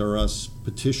 Toys R Us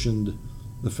petitioned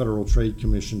the Federal Trade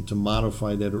Commission to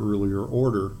modify that earlier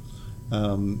order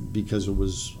because it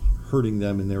was hurting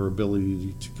them in their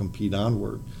ability to compete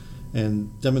onward,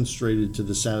 and demonstrated to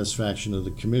the satisfaction of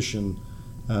the Commission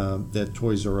that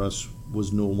Toys R Us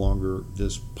was no longer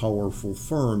this powerful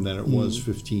firm that it was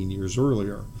 15 years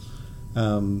earlier.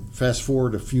 Fast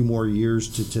forward a few more years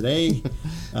to today,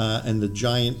 and the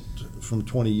giant from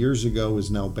 20 years ago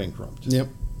is now bankrupt. Yep,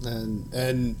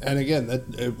 and again,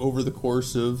 that over the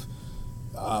course of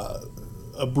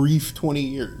a brief 20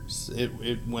 years,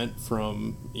 it went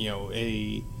from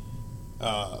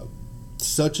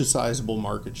such a sizable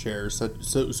market share,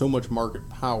 so much market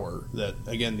power that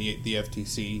again the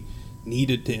FTC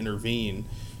needed to intervene,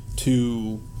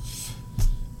 to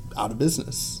out of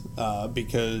business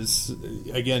because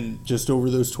again, just over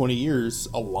those 20 years,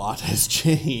 a lot has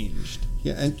changed.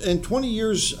 Yeah, and 20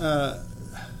 years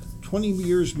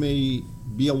may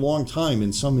be a long time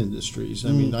in some industries. I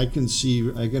mean, I can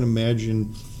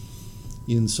imagine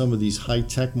in some of these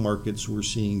high-tech markets we're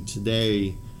seeing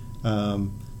today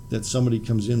that somebody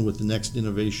comes in with the next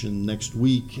innovation next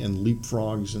week and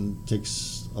leapfrogs and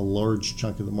takes a large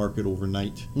chunk of the market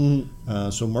overnight.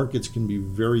 So markets can be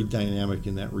very dynamic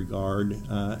in that regard,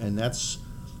 and that's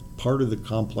part of the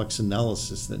complex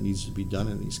analysis that needs to be done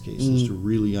in these cases to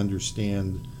really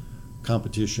understand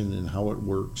competition and how it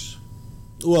works.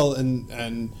 Well,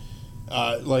 and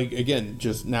like, again,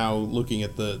 just now looking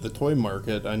at the toy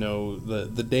market, I know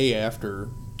the day after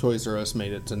Toys R Us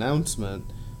made its announcement,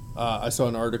 I saw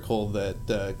an article that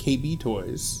KB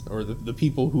Toys, or the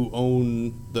people who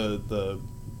own the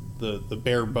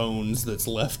bare bones that's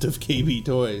left of KB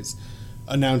Toys,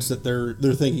 announced that they're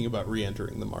thinking about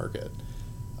re-entering the market.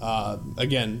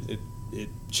 Again, it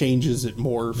changes, it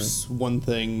morphs. Right. One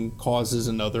thing causes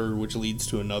another, which leads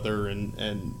to another,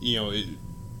 and you know,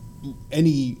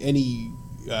 any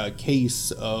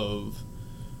case of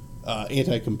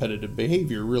anti-competitive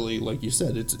behavior, really, like you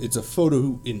said, it's a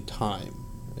photo in time.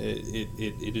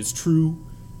 It is true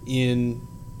in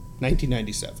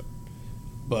 1997,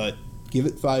 but give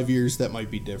it 5 years, that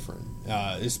might be different.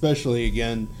 Especially,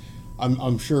 again,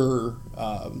 I'm sure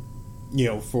you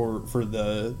know, for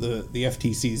the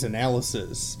FTC's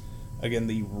analysis, again,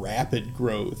 the rapid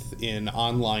growth in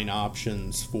online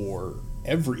options for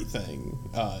everything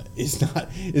is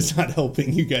not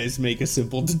helping you guys make a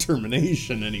simple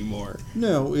determination anymore.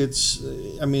 No, it's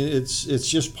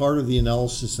just part of the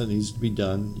analysis that needs to be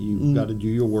done. You've got to do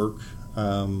your work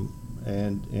and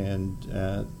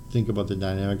think about the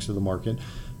dynamics of the market.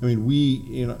 I mean,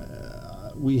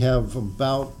 we have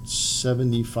about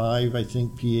 75, I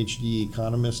think, PhD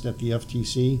economists at the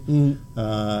FTC,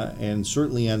 and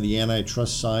certainly on the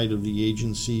antitrust side of the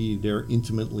agency, they're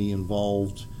intimately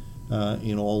involved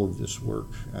in all of this work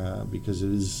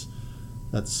because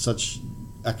that's such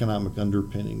economic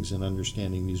underpinnings and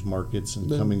understanding these markets and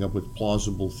coming up with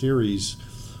plausible theories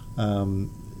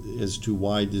as to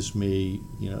why this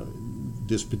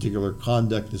this particular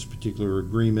conduct, this particular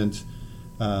agreement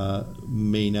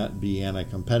may not be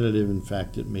anti-competitive. In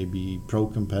fact, it may be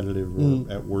pro-competitive or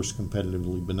at worst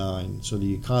competitively benign. So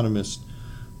the economists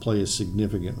play a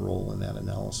significant role in that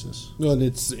analysis. Well, and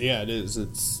it is.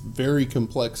 It's very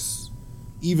complex,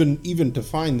 even to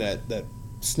find that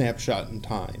snapshot in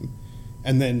time,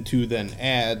 and then to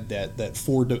add that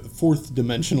fourth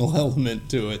dimensional element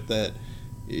to it.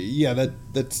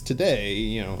 That's today.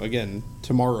 You know, again,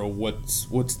 tomorrow,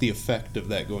 what's the effect of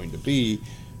that going to be?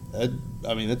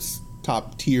 I mean, that's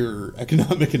top tier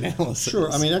economic analysis.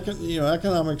 Sure. I mean,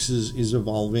 economics is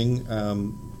evolving.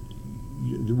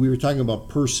 We were talking about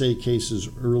per se cases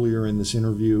earlier in this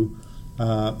interview,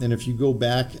 and if you go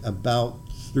back about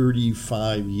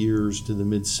 35 years to the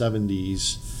mid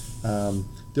 70s,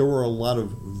 there were a lot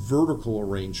of vertical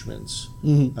arrangements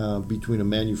between a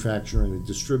manufacturer and a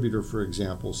distributor, for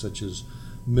example, such as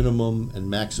minimum and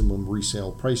maximum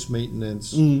resale price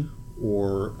maintenance,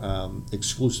 or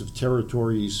exclusive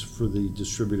territories for the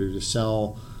distributor to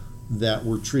sell, that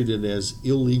were treated as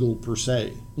illegal per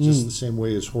se, just the same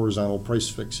way as horizontal price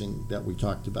fixing that we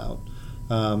talked about.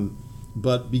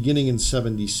 But beginning in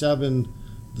 1977,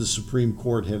 the Supreme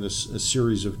Court had a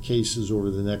series of cases over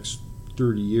the next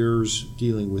 30 years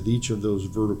dealing with each of those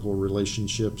vertical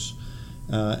relationships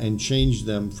and changed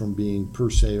them from being per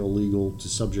se illegal to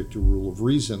subject to rule of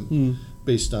reason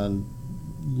based on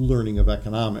learning of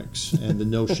economics and the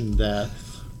notion that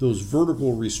those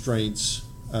vertical restraints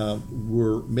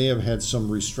may have had some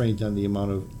restraint on the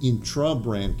amount of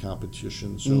intra-brand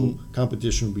competition, so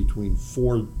competition between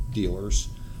four dealers,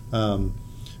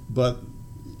 but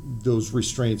those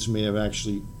restraints may have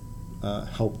actually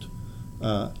helped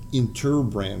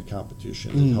inter-brand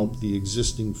competition and helped the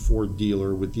existing Ford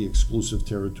dealer with the exclusive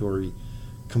territory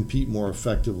compete more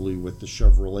effectively with the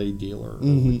Chevrolet dealer or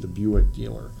with the Buick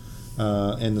dealer.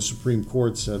 And the Supreme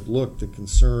Court said, look, the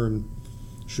concern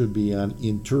should be on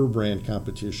inter-brand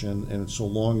competition, and so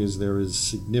long as there is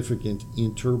significant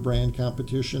inter-brand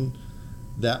competition,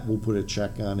 that will put a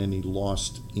check on any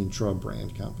lost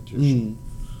intra-brand competition.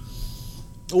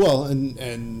 Well,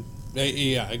 and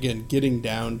again, getting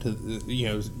down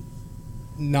to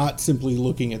not simply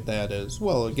looking at that as,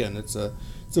 well, again, it's a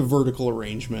vertical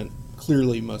arrangement,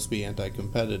 clearly must be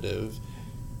anti-competitive.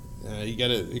 You got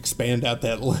to expand out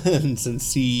that lens and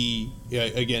see,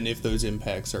 again, if those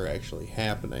impacts are actually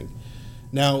happening.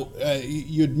 Now,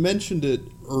 you'd mentioned it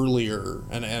earlier,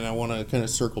 and I want to kind of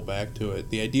circle back to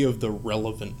it, the idea of the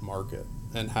relevant market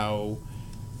and how,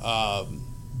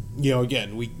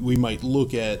 again, we might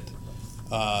look at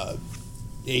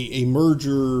a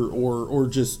merger or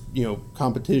just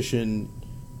competition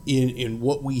in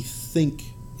what we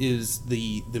think is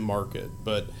the market.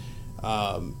 But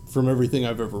from everything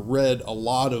I've ever read, a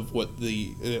lot of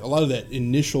that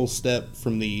initial step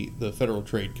from the Federal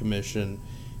Trade Commission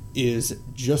is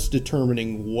just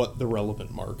determining what the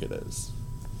relevant market is.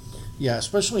 Yeah,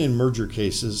 especially in merger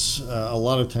cases, a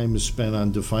lot of time is spent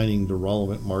on defining the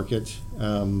relevant market,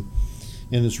 and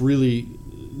it's really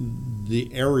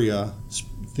the area,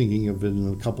 thinking of it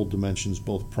in a couple dimensions,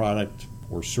 both product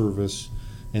or service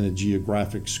and a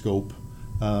geographic scope,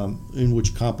 in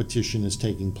which competition is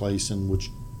taking place and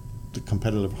which the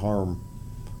competitive harm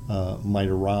might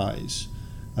arise.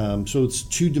 So it's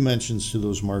two dimensions to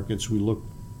those markets. We look,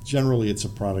 generally it's a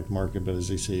product market, but as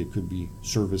they say, it could be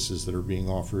services that are being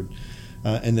offered.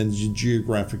 And then the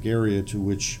geographic area to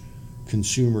which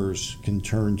consumers can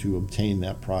turn to obtain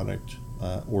that product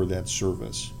or that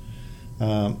service.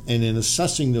 And in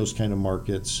assessing those kind of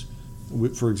markets,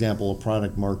 for example, a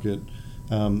product market,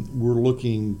 we're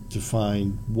looking to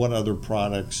find what other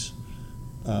products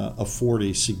afford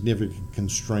a significant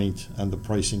constraint on the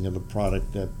pricing of the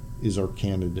product that is our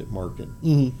candidate market.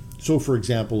 Mm-hmm. So, for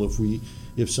example,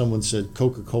 if someone said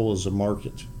Coca-Cola is a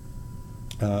market,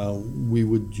 we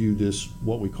would do this,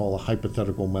 what we call a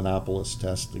hypothetical monopolist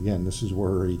test. Again, this is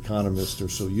where economists are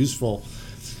so useful.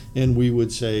 And we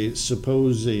would say,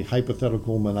 suppose a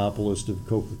hypothetical monopolist of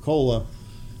Coca-Cola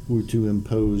were to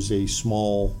impose a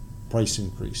small price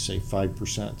increase, say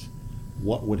 5%.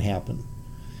 What would happen?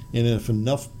 And if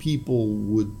enough people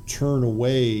would turn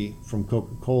away from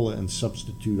Coca-Cola and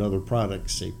substitute other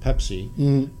products, say Pepsi,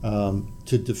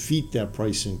 to defeat that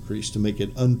price increase, to make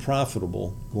it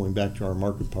unprofitable, going back to our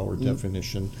market power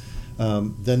definition,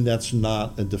 then that's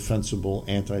not a defensible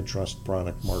antitrust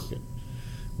product market.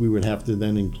 We would have to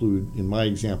then include, in my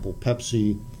example,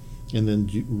 Pepsi, and then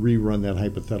rerun that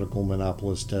hypothetical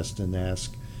monopolist test and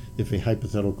ask if a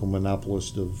hypothetical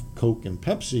monopolist of Coke and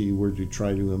Pepsi were to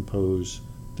try to impose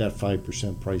that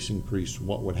 5% price increase,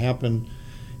 what would happen?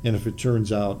 And if it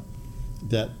turns out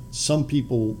that some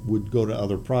people would go to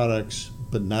other products,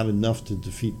 but not enough to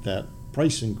defeat that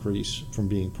price increase from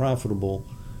being profitable,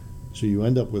 so you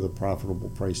end up with a profitable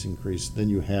price increase, then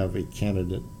you have a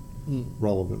candidate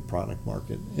relevant product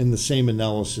market. And the same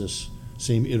analysis,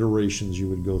 same iterations you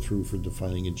would go through for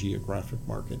defining a geographic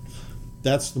market.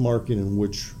 That's the market in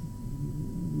which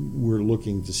we're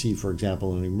looking to see, for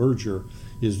example, in a merger,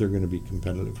 is there going to be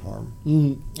competitive harm?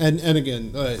 And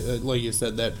again, like you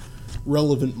said, that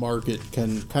relevant market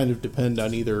can kind of depend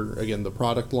on either, again, the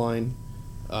product line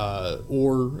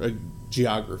or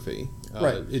geography.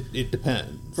 Right. It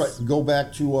depends. Right. Go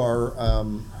back to our,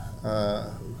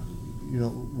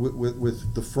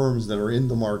 with the firms that are in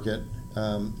the market.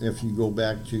 If you go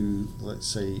back to, let's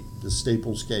say, the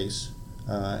Staples case,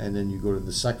 and then you go to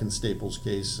the second Staples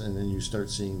case, and then you start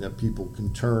seeing that people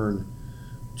can turn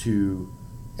to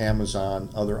Amazon,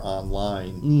 other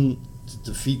online, to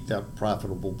defeat that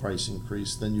profitable price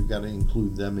increase, then you've got to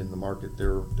include them in the market.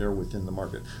 They're within the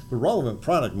market. The relevant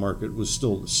product market was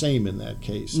still the same in that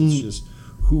case. It's just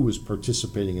who was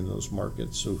participating in those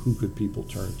markets, so who could people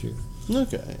turn to?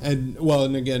 Okay. And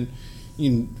again, you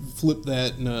can flip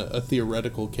that in a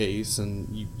theoretical case,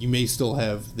 and you may still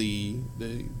have the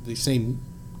same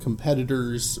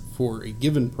competitors for a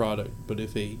given product, but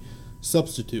if a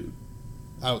substitute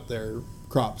out there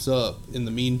crops up in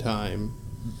the meantime,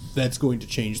 that's going to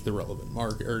change the relevant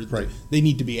market, or they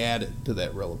need to be added to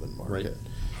that relevant market. Right.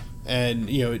 And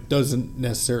it doesn't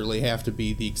necessarily have to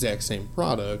be the exact same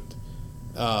product.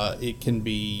 It can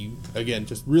be, again,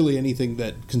 just really anything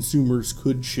that consumers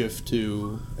could shift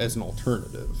to as an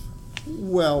alternative.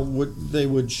 Well, what they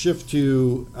would shift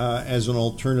to as an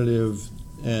alternative,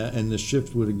 and the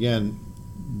shift would, again,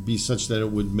 be such that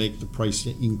it would make the price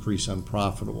increase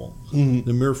unprofitable.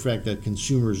 The mere fact that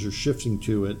consumers are shifting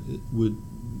to it would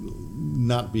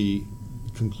not be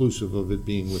conclusive of it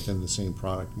being within the same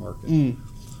product market.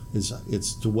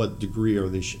 It's to what degree are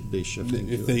they shifting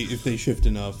if they shift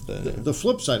enough. Then the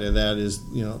flip side of that is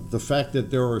the fact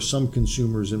that there are some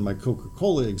consumers in my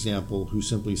Coca-Cola example who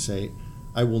simply say,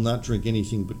 I will not drink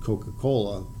anything but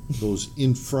Coca-Cola. Those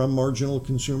infra-marginal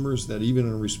consumers that even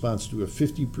in response to a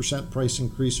 50% price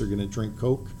increase are going to drink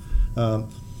Coke.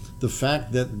 The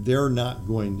fact that they're not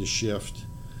going to shift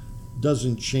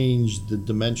doesn't change the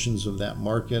dimensions of that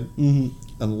market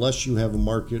unless you have a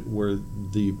market where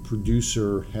the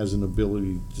producer has an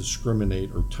ability to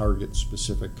discriminate or target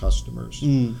specific customers.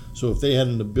 So if they had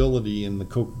an ability in the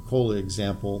Coca-Cola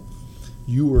example,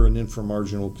 you were an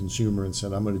inframarginal consumer and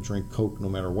said, I'm going to drink Coke no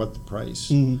matter what the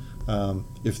price.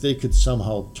 If they could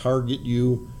somehow target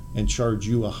you and charge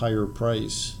you a higher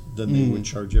price than they would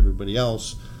charge everybody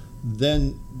else,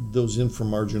 then those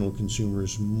inframarginal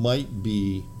consumers might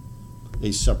be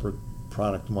a separate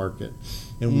product market.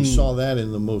 And we saw that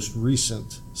in the most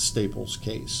recent Staples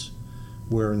case,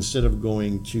 where instead of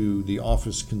going to the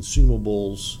office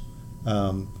consumables,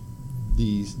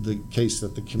 the case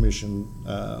that the commission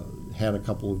had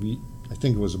I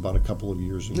think it was about a couple of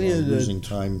years ago, losing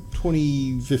time,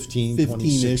 2015,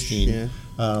 2016.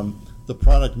 The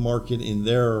product market in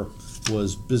there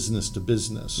was business to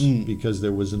business because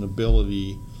there was an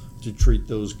ability to treat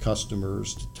those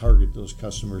customers, to target those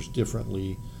customers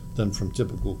differently than from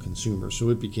typical consumers. So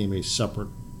it became a separate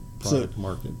product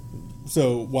market.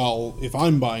 So while if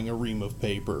I'm buying a ream of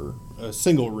paper, a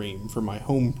single ream for my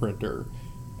home printer,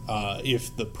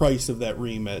 if the price of that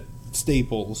ream at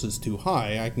Staples is too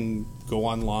high, I can go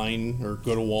online or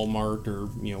go to Walmart or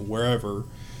wherever.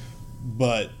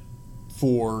 But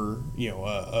for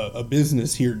a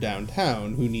business here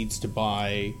downtown who needs to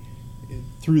buy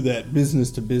through that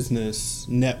business to business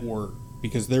network,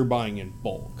 because they're buying in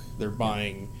bulk, they're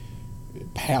buying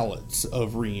pallets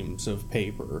of reams of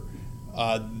paper,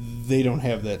 they don't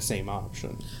have that same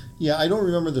option. Yeah, I don't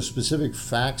remember the specific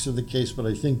facts of the case, but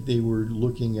I think they were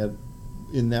looking at,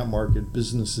 in that market,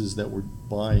 businesses that were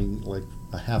buying like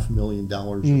 $500,000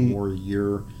 or more a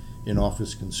year in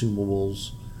office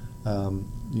consumables.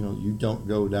 You don't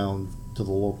go down to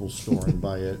the local store and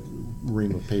buy a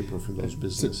ream of paper for those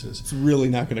businesses. It's really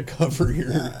not going to cover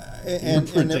your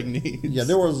printing needs. Yeah,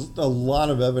 there was a lot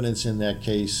of evidence in that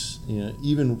case,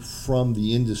 even from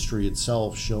the industry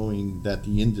itself, showing that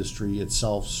the industry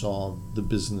itself saw the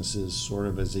businesses sort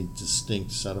of as a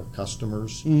distinct set of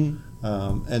customers. And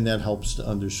that helps to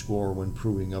underscore when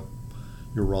proving up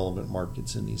your relevant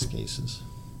markets in these cases.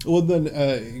 Well,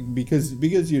 then, because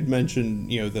you'd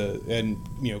mentioned,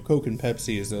 Coke and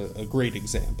Pepsi is a great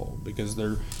example, because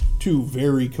they're two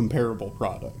very comparable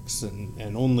products,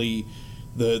 and only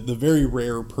the very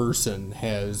rare person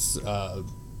has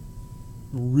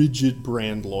rigid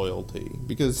brand loyalty,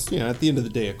 because at the end of the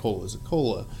day, a cola is a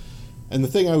cola. And the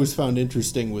thing I always found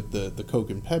interesting with the Coke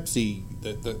and Pepsi,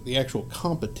 the actual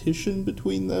competition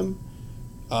between them,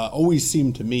 always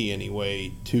seemed to me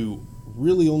anyway to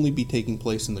really only be taking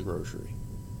place in the grocery.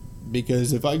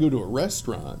 Because if I go to a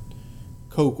restaurant,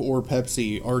 Coke or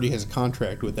Pepsi already has a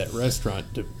contract with that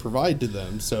restaurant to provide to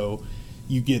them, so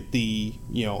you get the,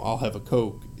 I'll have a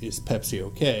Coke, is Pepsi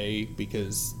okay?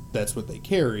 Because that's what they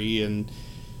carry, and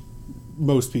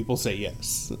most people say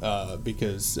yes,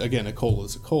 because, again, a cola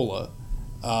is a cola.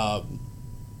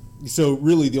 So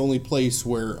really the only place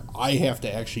where I have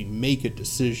to actually make a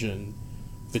decision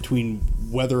between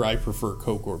whether I prefer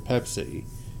Coke or Pepsi,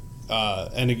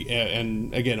 and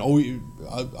again,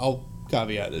 I'll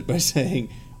caveat it by saying,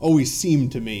 always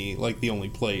seemed to me like the only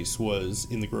place was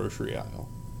in the grocery aisle.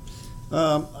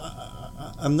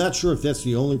 I'm not sure if that's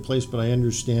the only place, but I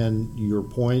understand your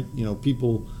point.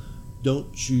 People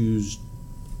don't choose.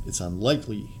 It's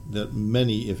unlikely that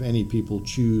many, if any, people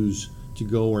choose to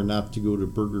go or not to go to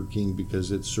Burger King because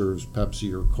it serves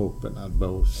Pepsi or Coke, but not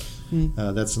both.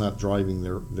 That's not driving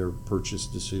their purchase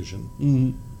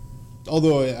decision.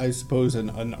 Although I suppose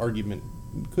an argument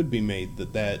could be made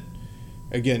that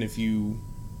again, if you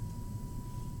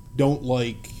don't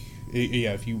like,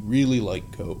 if you really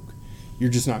like Coke, you're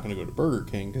just not going to go to Burger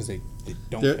King because they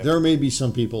don't. There may be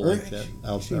some people like that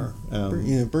out there.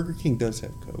 Burger King does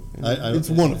have Coke. It's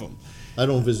one of them. I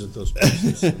don't visit those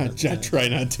places. I try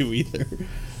not to either.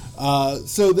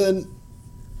 So then,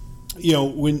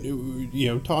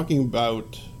 when talking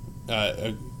about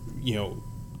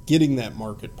getting that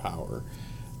market power,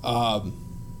 I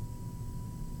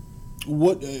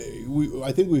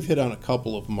think we've hit on a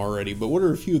couple of them already, but what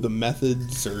are a few of the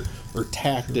methods or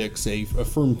tactics a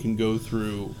firm can go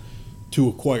through to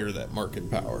acquire that market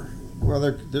power? Well,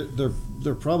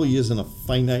 there probably isn't a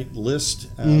finite list.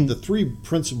 The three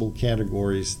principal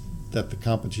categories that the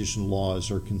competition laws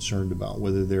are concerned about,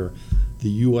 whether they're the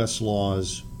U.S.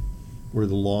 laws or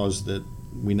the laws that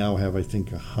we now have, I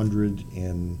think,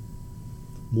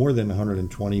 more than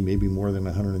 120, maybe more than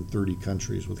 130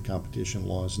 countries with competition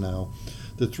laws now.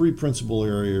 The three principal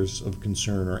areas of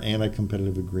concern are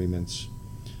anti-competitive agreements,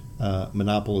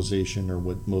 monopolization, or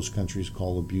what most countries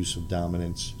call abuse of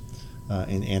dominance,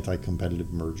 and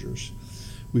anti-competitive mergers.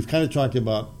 We've kind of talked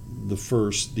about the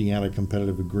first, the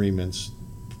anti-competitive agreements,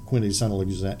 quintessential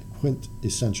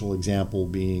example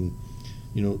being,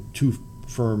 two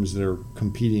firms that are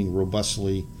competing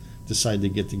robustly decide to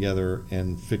get together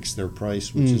and fix their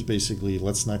price, which is basically,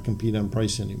 let's not compete on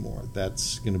price anymore.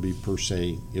 That's going to be per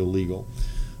se illegal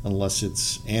unless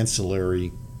it's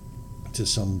ancillary to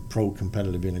some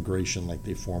pro-competitive integration, like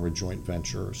they form a joint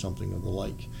venture or something of the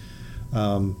like.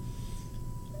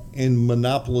 And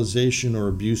monopolization or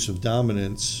abuse of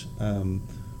dominance,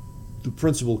 the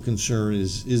principal concern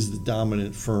is the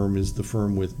dominant firm, is the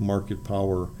firm with market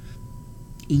power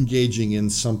engaging in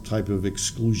some type of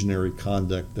exclusionary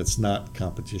conduct that's not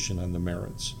competition on the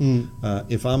merits.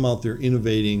 If I'm out there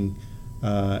innovating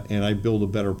and I build a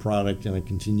better product and I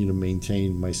continue to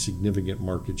maintain my significant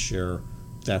market share,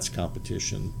 that's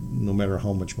competition, no matter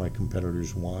how much my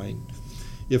competitors whine.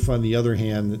 If, on the other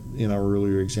hand, in our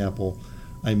earlier example,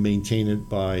 I maintain it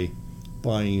by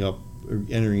buying up or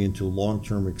entering into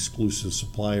long-term exclusive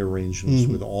supply arrangements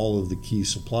with all of the key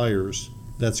suppliers,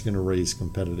 that's going to raise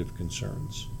competitive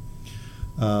concerns.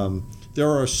 There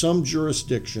are some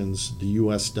jurisdictions, the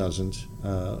U.S. doesn't,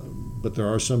 but there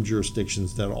are some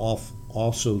jurisdictions that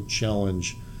also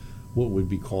challenge what would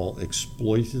be called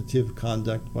exploitative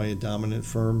conduct by a dominant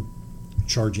firm,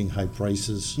 charging high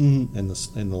prices and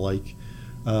the like.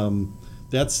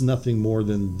 That's nothing more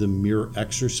than the mere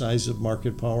exercise of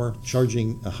market power.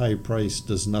 Charging a high price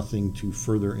does nothing to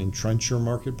further entrench your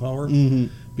market power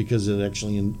because it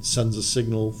actually sends a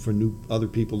signal for other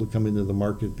people to come into the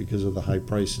market because of the high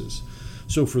prices.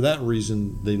 So for that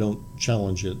reason, they don't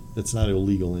challenge it. It's not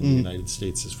illegal in the United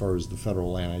States as far as the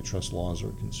federal antitrust laws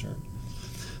are concerned.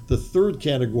 The third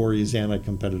category is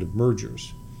anti-competitive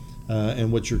mergers.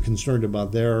 And what you're concerned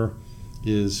about there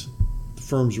is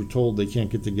firms are told they can't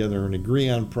get together and agree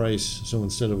on price, so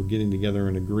instead of getting together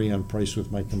and agree on price with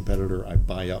my competitor, I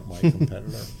buy up my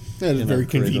competitor. That's a very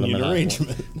convenient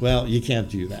arrangement. Well, you can't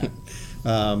do that.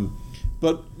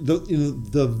 But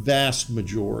the vast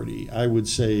majority, I would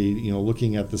say,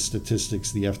 looking at the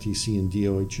statistics the FTC and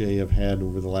DOJ have had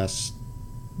over the last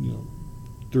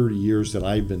 30 years that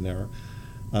I've been there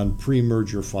on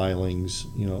pre-merger filings,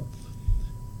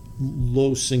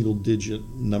 low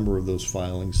single-digit number of those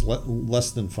filings,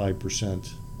 less than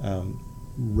 5%,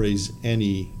 raise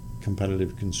any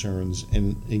competitive concerns,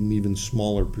 and an even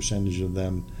smaller percentage of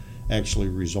them actually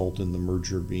result in the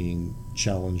merger being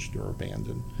challenged or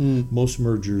abandoned. Most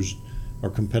mergers are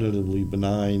competitively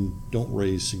benign, don't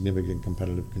raise significant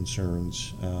competitive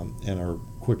concerns, and are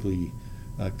quickly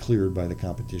cleared by the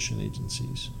competition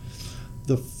agencies.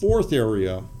 The fourth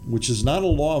area, which is not a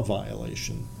law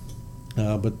violation,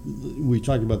 but we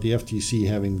talked about the FTC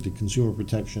having the consumer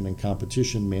protection and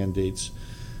competition mandates.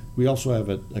 We also have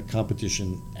a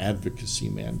competition advocacy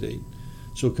mandate.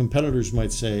 So competitors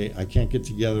might say, I can't get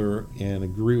together and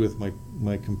agree with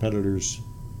my competitors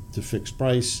to fix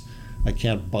price. I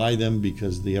can't buy them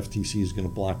because the FTC is going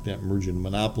to block that merger and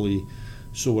monopoly.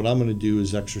 So what I'm going to do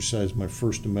is exercise my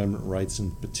First Amendment rights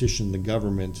and petition the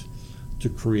government to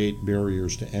create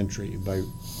barriers to entry by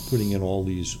putting in all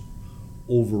these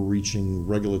overreaching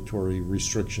regulatory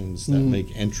restrictions that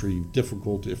make entry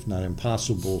difficult, if not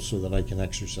impossible, so that I can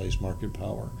exercise market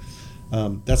power.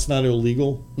 That's not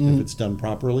illegal if it's done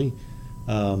properly,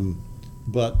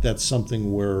 but that's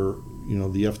something where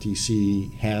the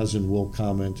FTC has and will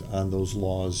comment on those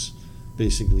laws,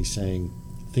 basically saying,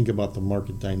 think about the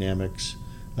market dynamics.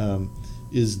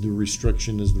 Is the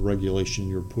restriction, is the regulation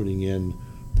you're putting in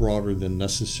broader than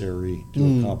necessary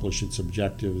to accomplish its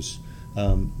objectives?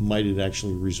 Might it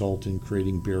actually result in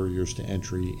creating barriers to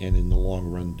entry and in the long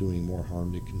run doing more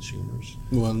harm to consumers?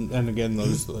 Well, and again,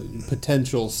 those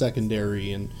potential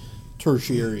secondary and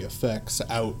tertiary effects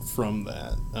out from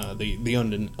that, the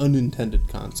unintended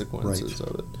consequences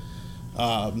of it.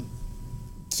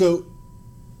 So,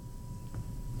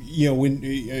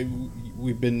 when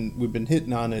we've been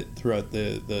hitting on it throughout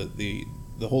the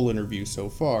whole interview so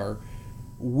far.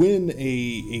 When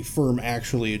a firm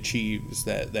actually achieves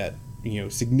that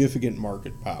significant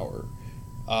market power,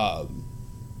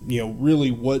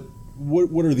 really what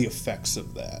are the effects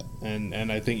of that?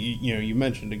 And I think you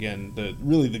mentioned again that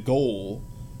really the goal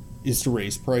is to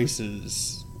raise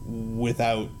prices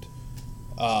without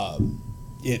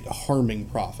it harming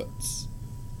profits.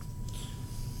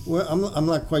 Well, I'm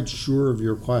not quite sure of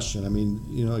your question. I mean,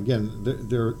 again,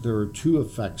 there are two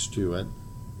effects to it.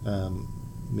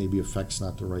 Maybe effect's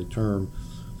not the right term.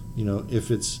 If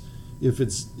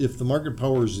the market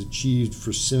power is achieved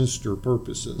for sinister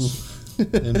purposes,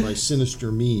 and by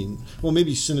sinister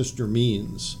sinister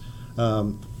means,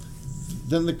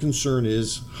 then the concern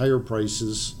is higher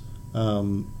prices,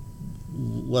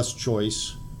 less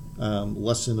choice,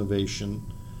 less innovation.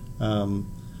 On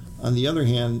the other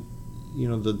hand,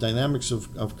 the dynamics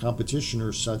of competition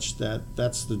are such that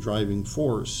that's the driving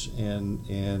force, and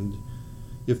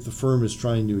if the firm is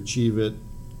trying to achieve it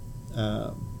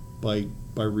by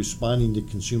responding to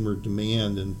consumer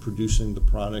demand and producing the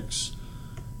products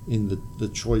in the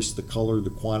choice, the color, the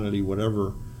quantity,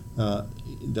 whatever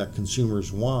that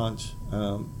consumers want,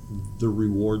 the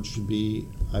reward should be,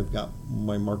 I've got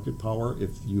my market power,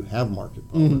 if you have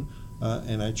market power,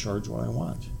 and I charge what I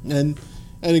want. And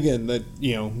again, that,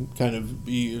 kind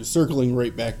of circling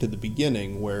right back to the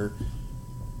beginning where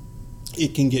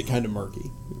it can get kind of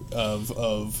murky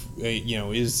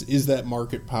is that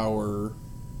market power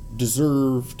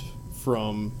deserved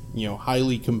from,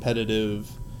 highly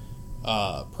competitive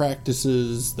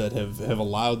practices that have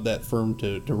allowed that firm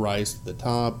to rise to the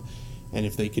top, and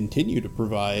if they continue to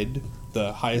provide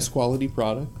the highest quality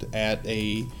product at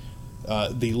the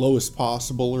lowest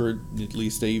possible, or at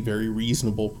least a very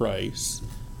reasonable price,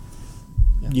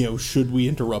 should we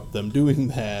interrupt them doing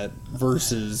that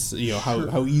versus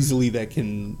how easily that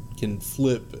can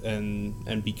flip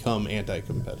and become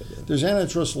anti-competitive. There's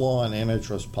antitrust law and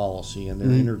antitrust policy, and they're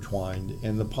intertwined,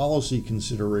 and the policy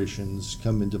considerations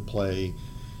come into play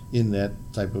in that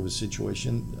type of a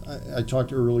situation. I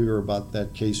talked earlier about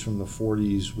that case from the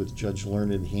 40s with Judge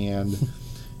Learned Hand.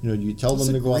 You tell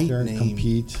them to go out there and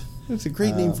compete. It's a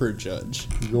great name for a judge.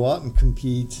 You go out and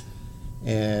compete,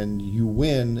 and you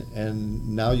win,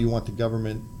 and now you want the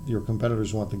government, your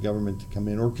competitors want the government to come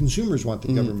in, or consumers want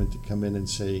the government to come in and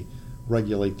say,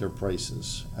 regulate their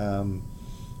prices. So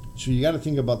you got to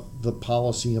think about the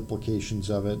policy implications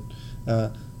of it.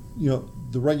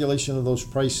 The regulation of those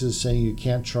prices, saying you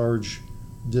can't charge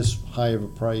this high of a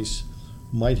price,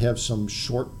 might have some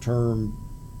short-term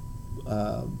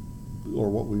or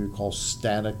what we would call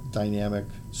static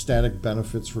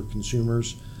benefits for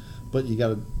consumers, but you got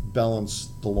to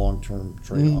balance the long-term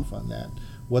trade-off on that.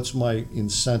 What's my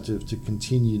incentive to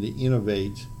continue to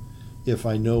innovate if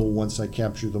I know once I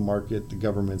capture the market, the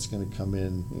government's going to come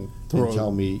in and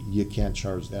tell me you can't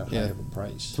charge that high of a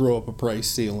price? Throw up a price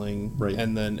ceiling, right?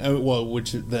 And then,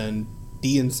 which then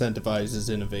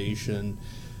de-incentivizes innovation,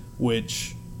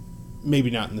 which maybe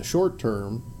not in the short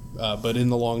term, but in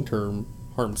the long term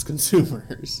harms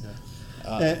consumers.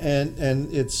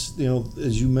 And it's,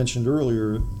 as you mentioned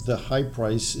earlier, the high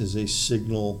price is a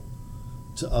signal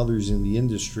to others in the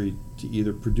industry to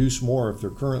either produce more if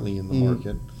they're currently in the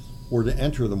market, or to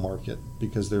enter the market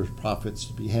because there's profits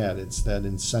to be had. It's that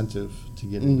incentive to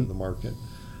get into the market.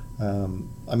 I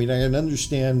can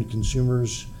understand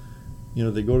consumers,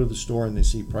 they go to the store and they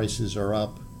see prices are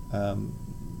up,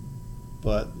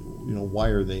 but why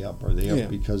are they up? Are they up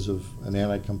because of an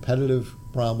anti-competitive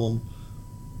problem,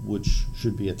 which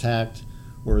should be attacked,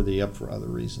 or are they up for other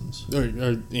reasons?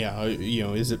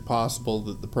 Is it possible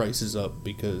that the price is up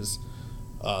because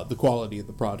the quality of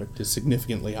the product is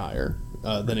significantly higher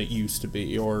than it used to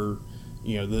be, or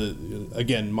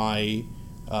my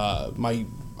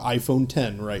iPhone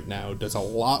 10 right now does a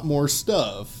lot more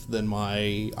stuff than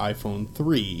my iPhone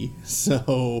 3,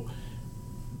 so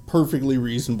perfectly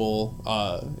reasonable.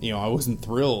 I wasn't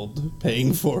thrilled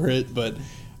paying for it, but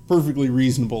perfectly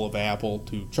reasonable of Apple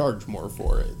to charge more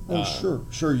for it. Sure.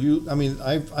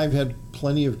 I've had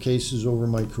plenty of cases over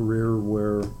my career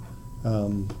where,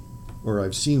 or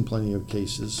I've seen plenty of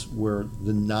cases where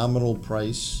the nominal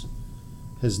price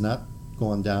has not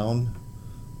gone down,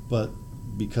 but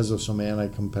because of some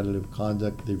anti-competitive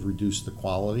conduct, they've reduced the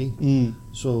quality.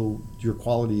 So your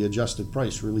quality adjusted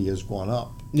price really has gone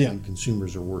up, and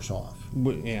consumers are worse off.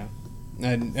 Yeah,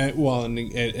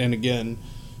 and again,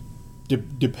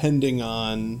 depending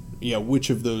on which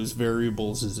of those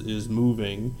variables is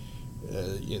moving,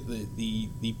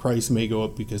 the price may go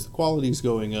up because the quality is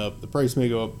going up. The price may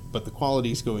go up, but the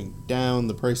quality is going down.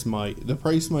 The price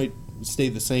might stay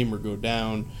the same or go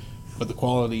down, but the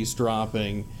quality is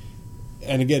dropping.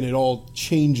 And again, it all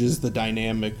changes the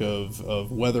dynamic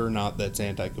of whether or not that's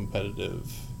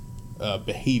anti-competitive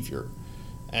behavior.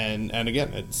 And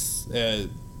again, it's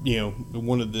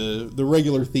one of the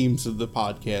regular themes of the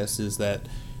podcast is that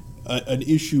an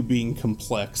issue being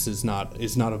complex is not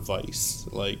a vice.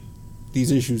 Like, these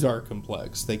issues are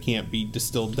complex. They can't be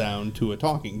distilled down to a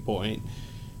talking point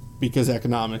because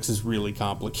economics is really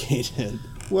complicated.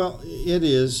 Well, it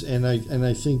is, and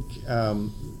I think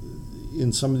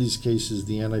in some of these cases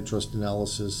the antitrust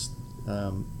analysis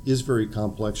is very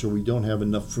complex, or we don't have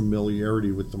enough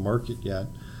familiarity with the market yet.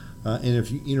 And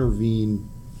if you intervene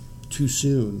too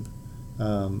soon,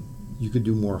 you could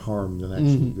do more harm than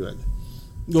actually good.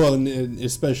 Well, and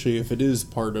especially if it is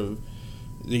part of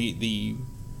the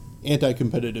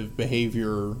anti-competitive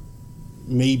behavior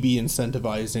may be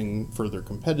incentivizing further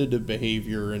competitive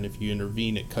behavior, and if you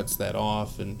intervene, it cuts that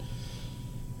off. And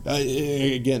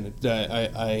again,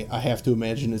 I have to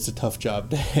imagine it's a tough job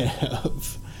to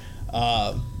have.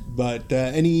 But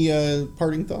any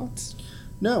parting thoughts?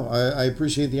 No, I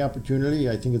appreciate the opportunity.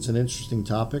 I think it's an interesting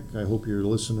topic. I hope your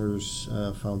listeners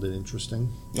found it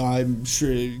interesting. I'm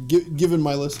sure, given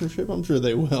my listenership, I'm sure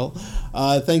they will.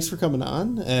 Thanks for coming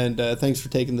on, and thanks for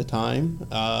taking the time.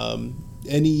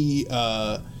 Any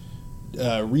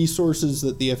resources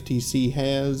that the FTC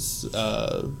has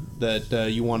that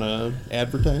you want to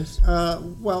advertise?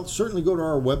 Well, certainly go to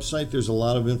our website. There's a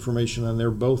lot of information on there,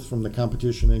 both from the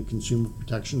competition and consumer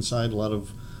protection side, a lot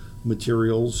of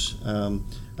materials.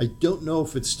 I don't know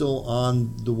if it's still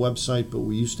on the website, but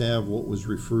we used to have what was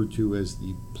referred to as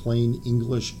the Plain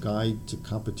English Guide to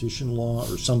Competition Law,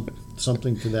 or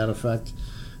something to that effect,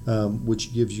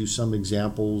 which gives you some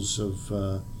examples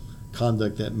of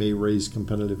conduct that may raise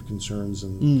competitive concerns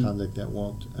and conduct that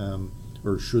won't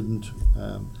or shouldn't.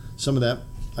 Some of that,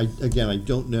 I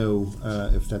don't know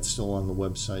if that's still on the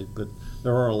website, but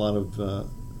there are a lot of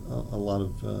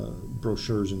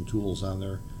brochures and tools on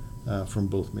there from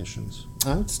both missions.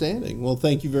 Outstanding. Well,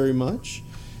 thank you very much,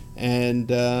 and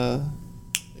we'll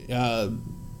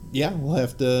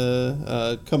have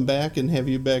to come back and have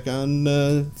you back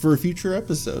on for a future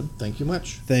episode. Thank you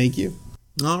much. Thank you.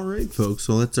 All right, folks.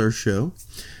 Well, that's our show.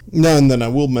 Now and then I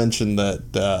will mention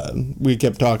that we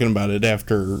kept talking about it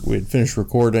after we had finished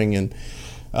recording, and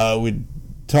we'd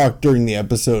talked during the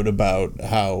episode about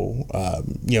how,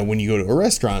 when you go to a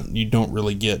restaurant, you don't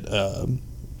really get a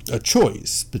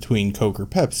choice between Coke or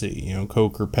Pepsi.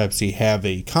 Coke or Pepsi have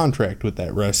a contract with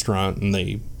that restaurant, and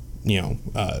they,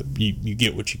 you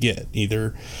get what you get.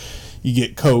 Either you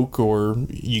get Coke or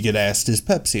you get asked, is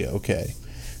Pepsi okay?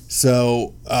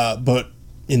 So, but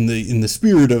in the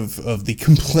spirit of the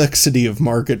complexity of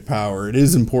market power, it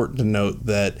is important to note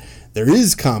that there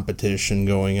is competition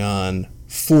going on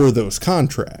for those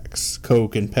contracts.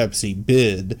 Coke and Pepsi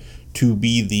bid to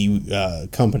be the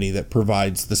company that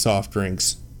provides the soft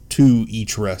drinks to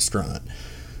each restaurant.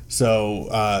 So,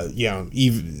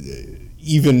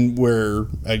 even where,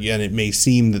 again, it may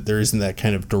seem that there isn't that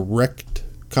kind of direct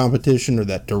competition or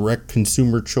that direct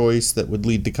consumer choice that would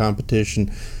lead to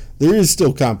competition, there is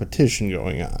still competition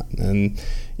going on. And,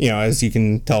 as you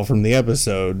can tell from the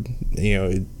episode,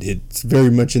 it's very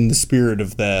much in the spirit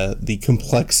of the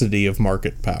complexity of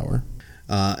market power.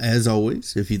 As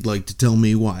always, if you'd like to tell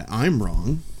me why I'm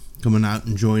wrong, come out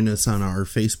and join us on our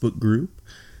Facebook group.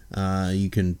 You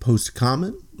can post a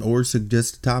comment or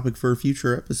suggest a topic for a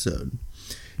future episode.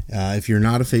 If you're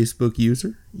not a Facebook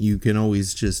user, you can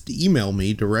always just email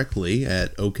me directly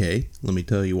at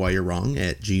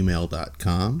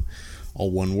okayletmetellyouyou'rewrong@gmail.com.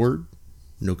 All one word,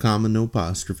 no comma, no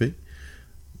apostrophe.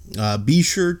 Be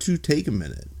sure to take a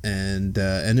minute, and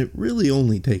it really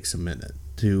only takes a minute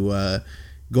to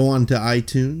go on to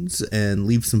iTunes and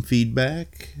leave some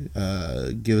feedback,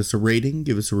 give us a rating,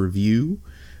 give us a review.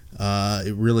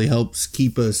 It really helps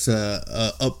keep us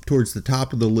up towards the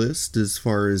top of the list as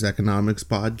far as economics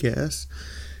podcasts,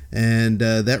 and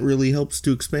that really helps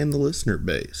to expand the listener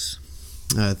base.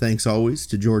 Thanks always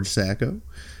to George Sacco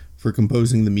for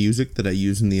composing the music that I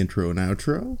use in the intro and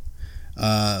outro.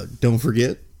 Don't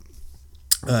forget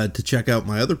to check out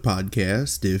my other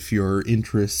podcast if your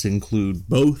interests include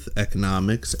both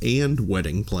economics and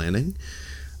wedding planning.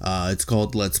 It's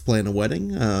called Let's Plan a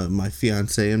Wedding. My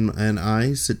fiance and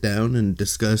I sit down and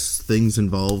discuss things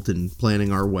involved in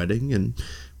planning our wedding and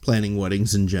planning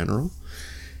weddings in general.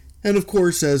 And of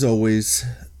course, as always,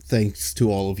 thanks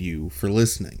to all of you for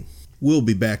listening. We'll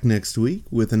be back next week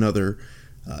with another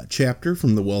chapter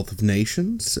from The Wealth of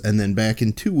Nations, and then back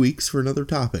in 2 weeks for another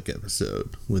topic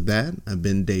episode. With that, I've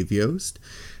been Dave Yost,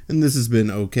 and this has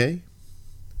been Okay.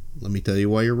 Let me tell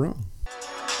you why you're wrong.